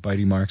pop though.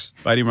 Bitey marks.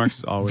 Bitey Marks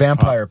is always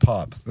Vampire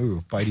pop.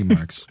 Ooh, bitey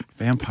marks. pop.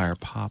 Vampire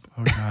pop.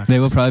 Oh, God. They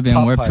will probably be on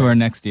Pop Warped Pirate. Tour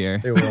next year.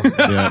 They will.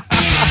 Yeah.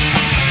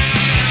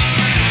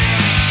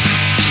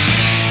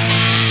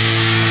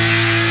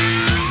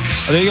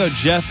 Oh, there you go.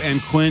 Jeph and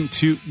Quinn,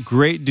 two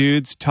great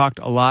dudes, talked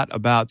a lot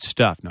about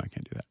stuff. No, I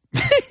can't do that.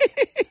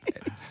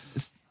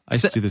 I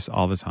used to do this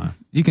all the time.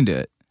 You can do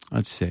it.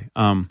 Let's see.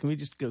 Can we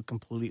just go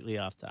completely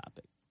off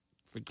topic?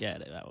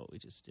 Forget about what we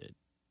just did.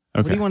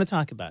 What do Okay. you want to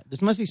talk about? There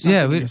must be something.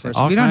 Yeah, in we your first-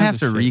 all don't kinds have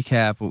to of shit.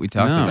 recap what we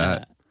talked No.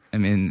 about. I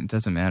mean, it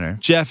doesn't matter.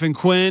 Jeph and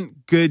Quinn,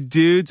 good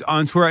dudes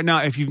on tour right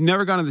now. If you've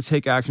never gone to the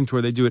Take Action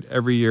Tour, they do it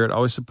every year. It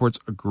always supports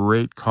a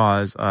great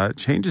cause. It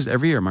changes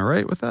every year. Am I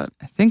right with that?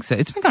 I think so.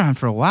 It's been going on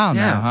for a while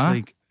now,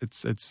 huh?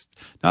 It's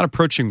not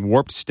approaching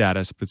warped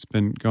status, but it's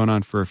been going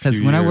on for a few years.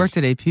 Because when I worked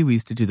at AP, we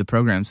used to do the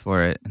programs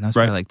for it, and that was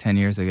Right. probably like 10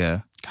 years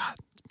ago. God,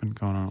 it's been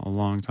going on a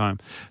long time.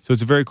 So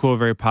it's a very cool,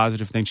 very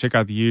positive thing. Check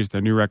out the years.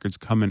 Their new record's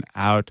coming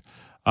out.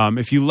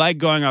 If you like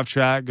Going Off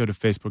Track, go to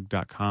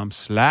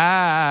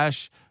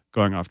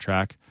facebook.com/Going Off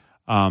Track.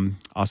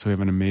 Also, we have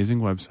an amazing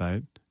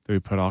website that we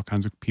put all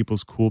kinds of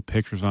people's cool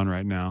pictures on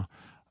right now.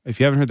 If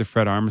you haven't heard the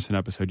Fred Armisen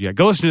episode yet,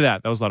 go listen to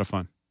that. That was a lot of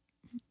fun.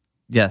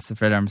 Yes, the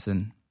Fred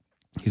Armisen.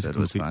 He said It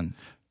was fun.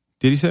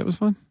 Did he say it was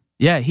fun?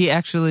 Yeah, he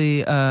actually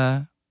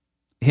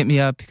hit me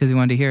up because he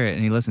wanted to hear it,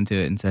 and he listened to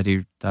it and said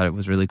he thought it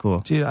was really cool.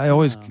 Dude,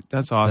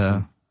 that's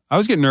awesome. So- I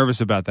always get nervous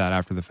about that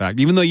after the fact,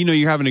 even though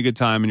you're having a good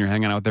time and you're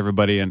hanging out with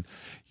everybody. And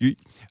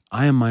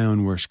I am my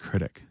own worst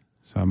critic,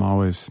 so I'm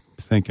always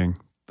thinking.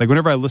 Like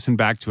whenever I listen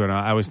back to it,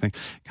 I always think,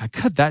 God,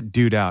 cut that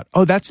dude out.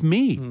 Oh, that's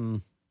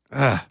me.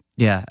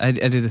 Yeah, I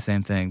do the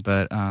same thing,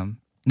 but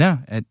no,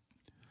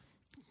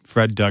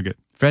 Fred dug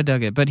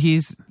it. But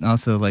he's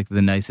also like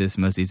the nicest,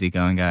 most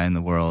easygoing guy in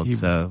the world.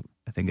 So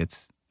I think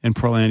it's And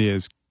Portlandia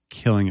is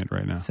killing it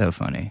right now. so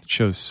funny. The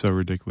show's so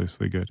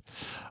ridiculously good.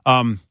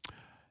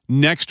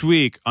 Next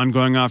week on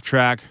Going Off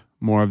Track,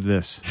 more of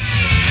this.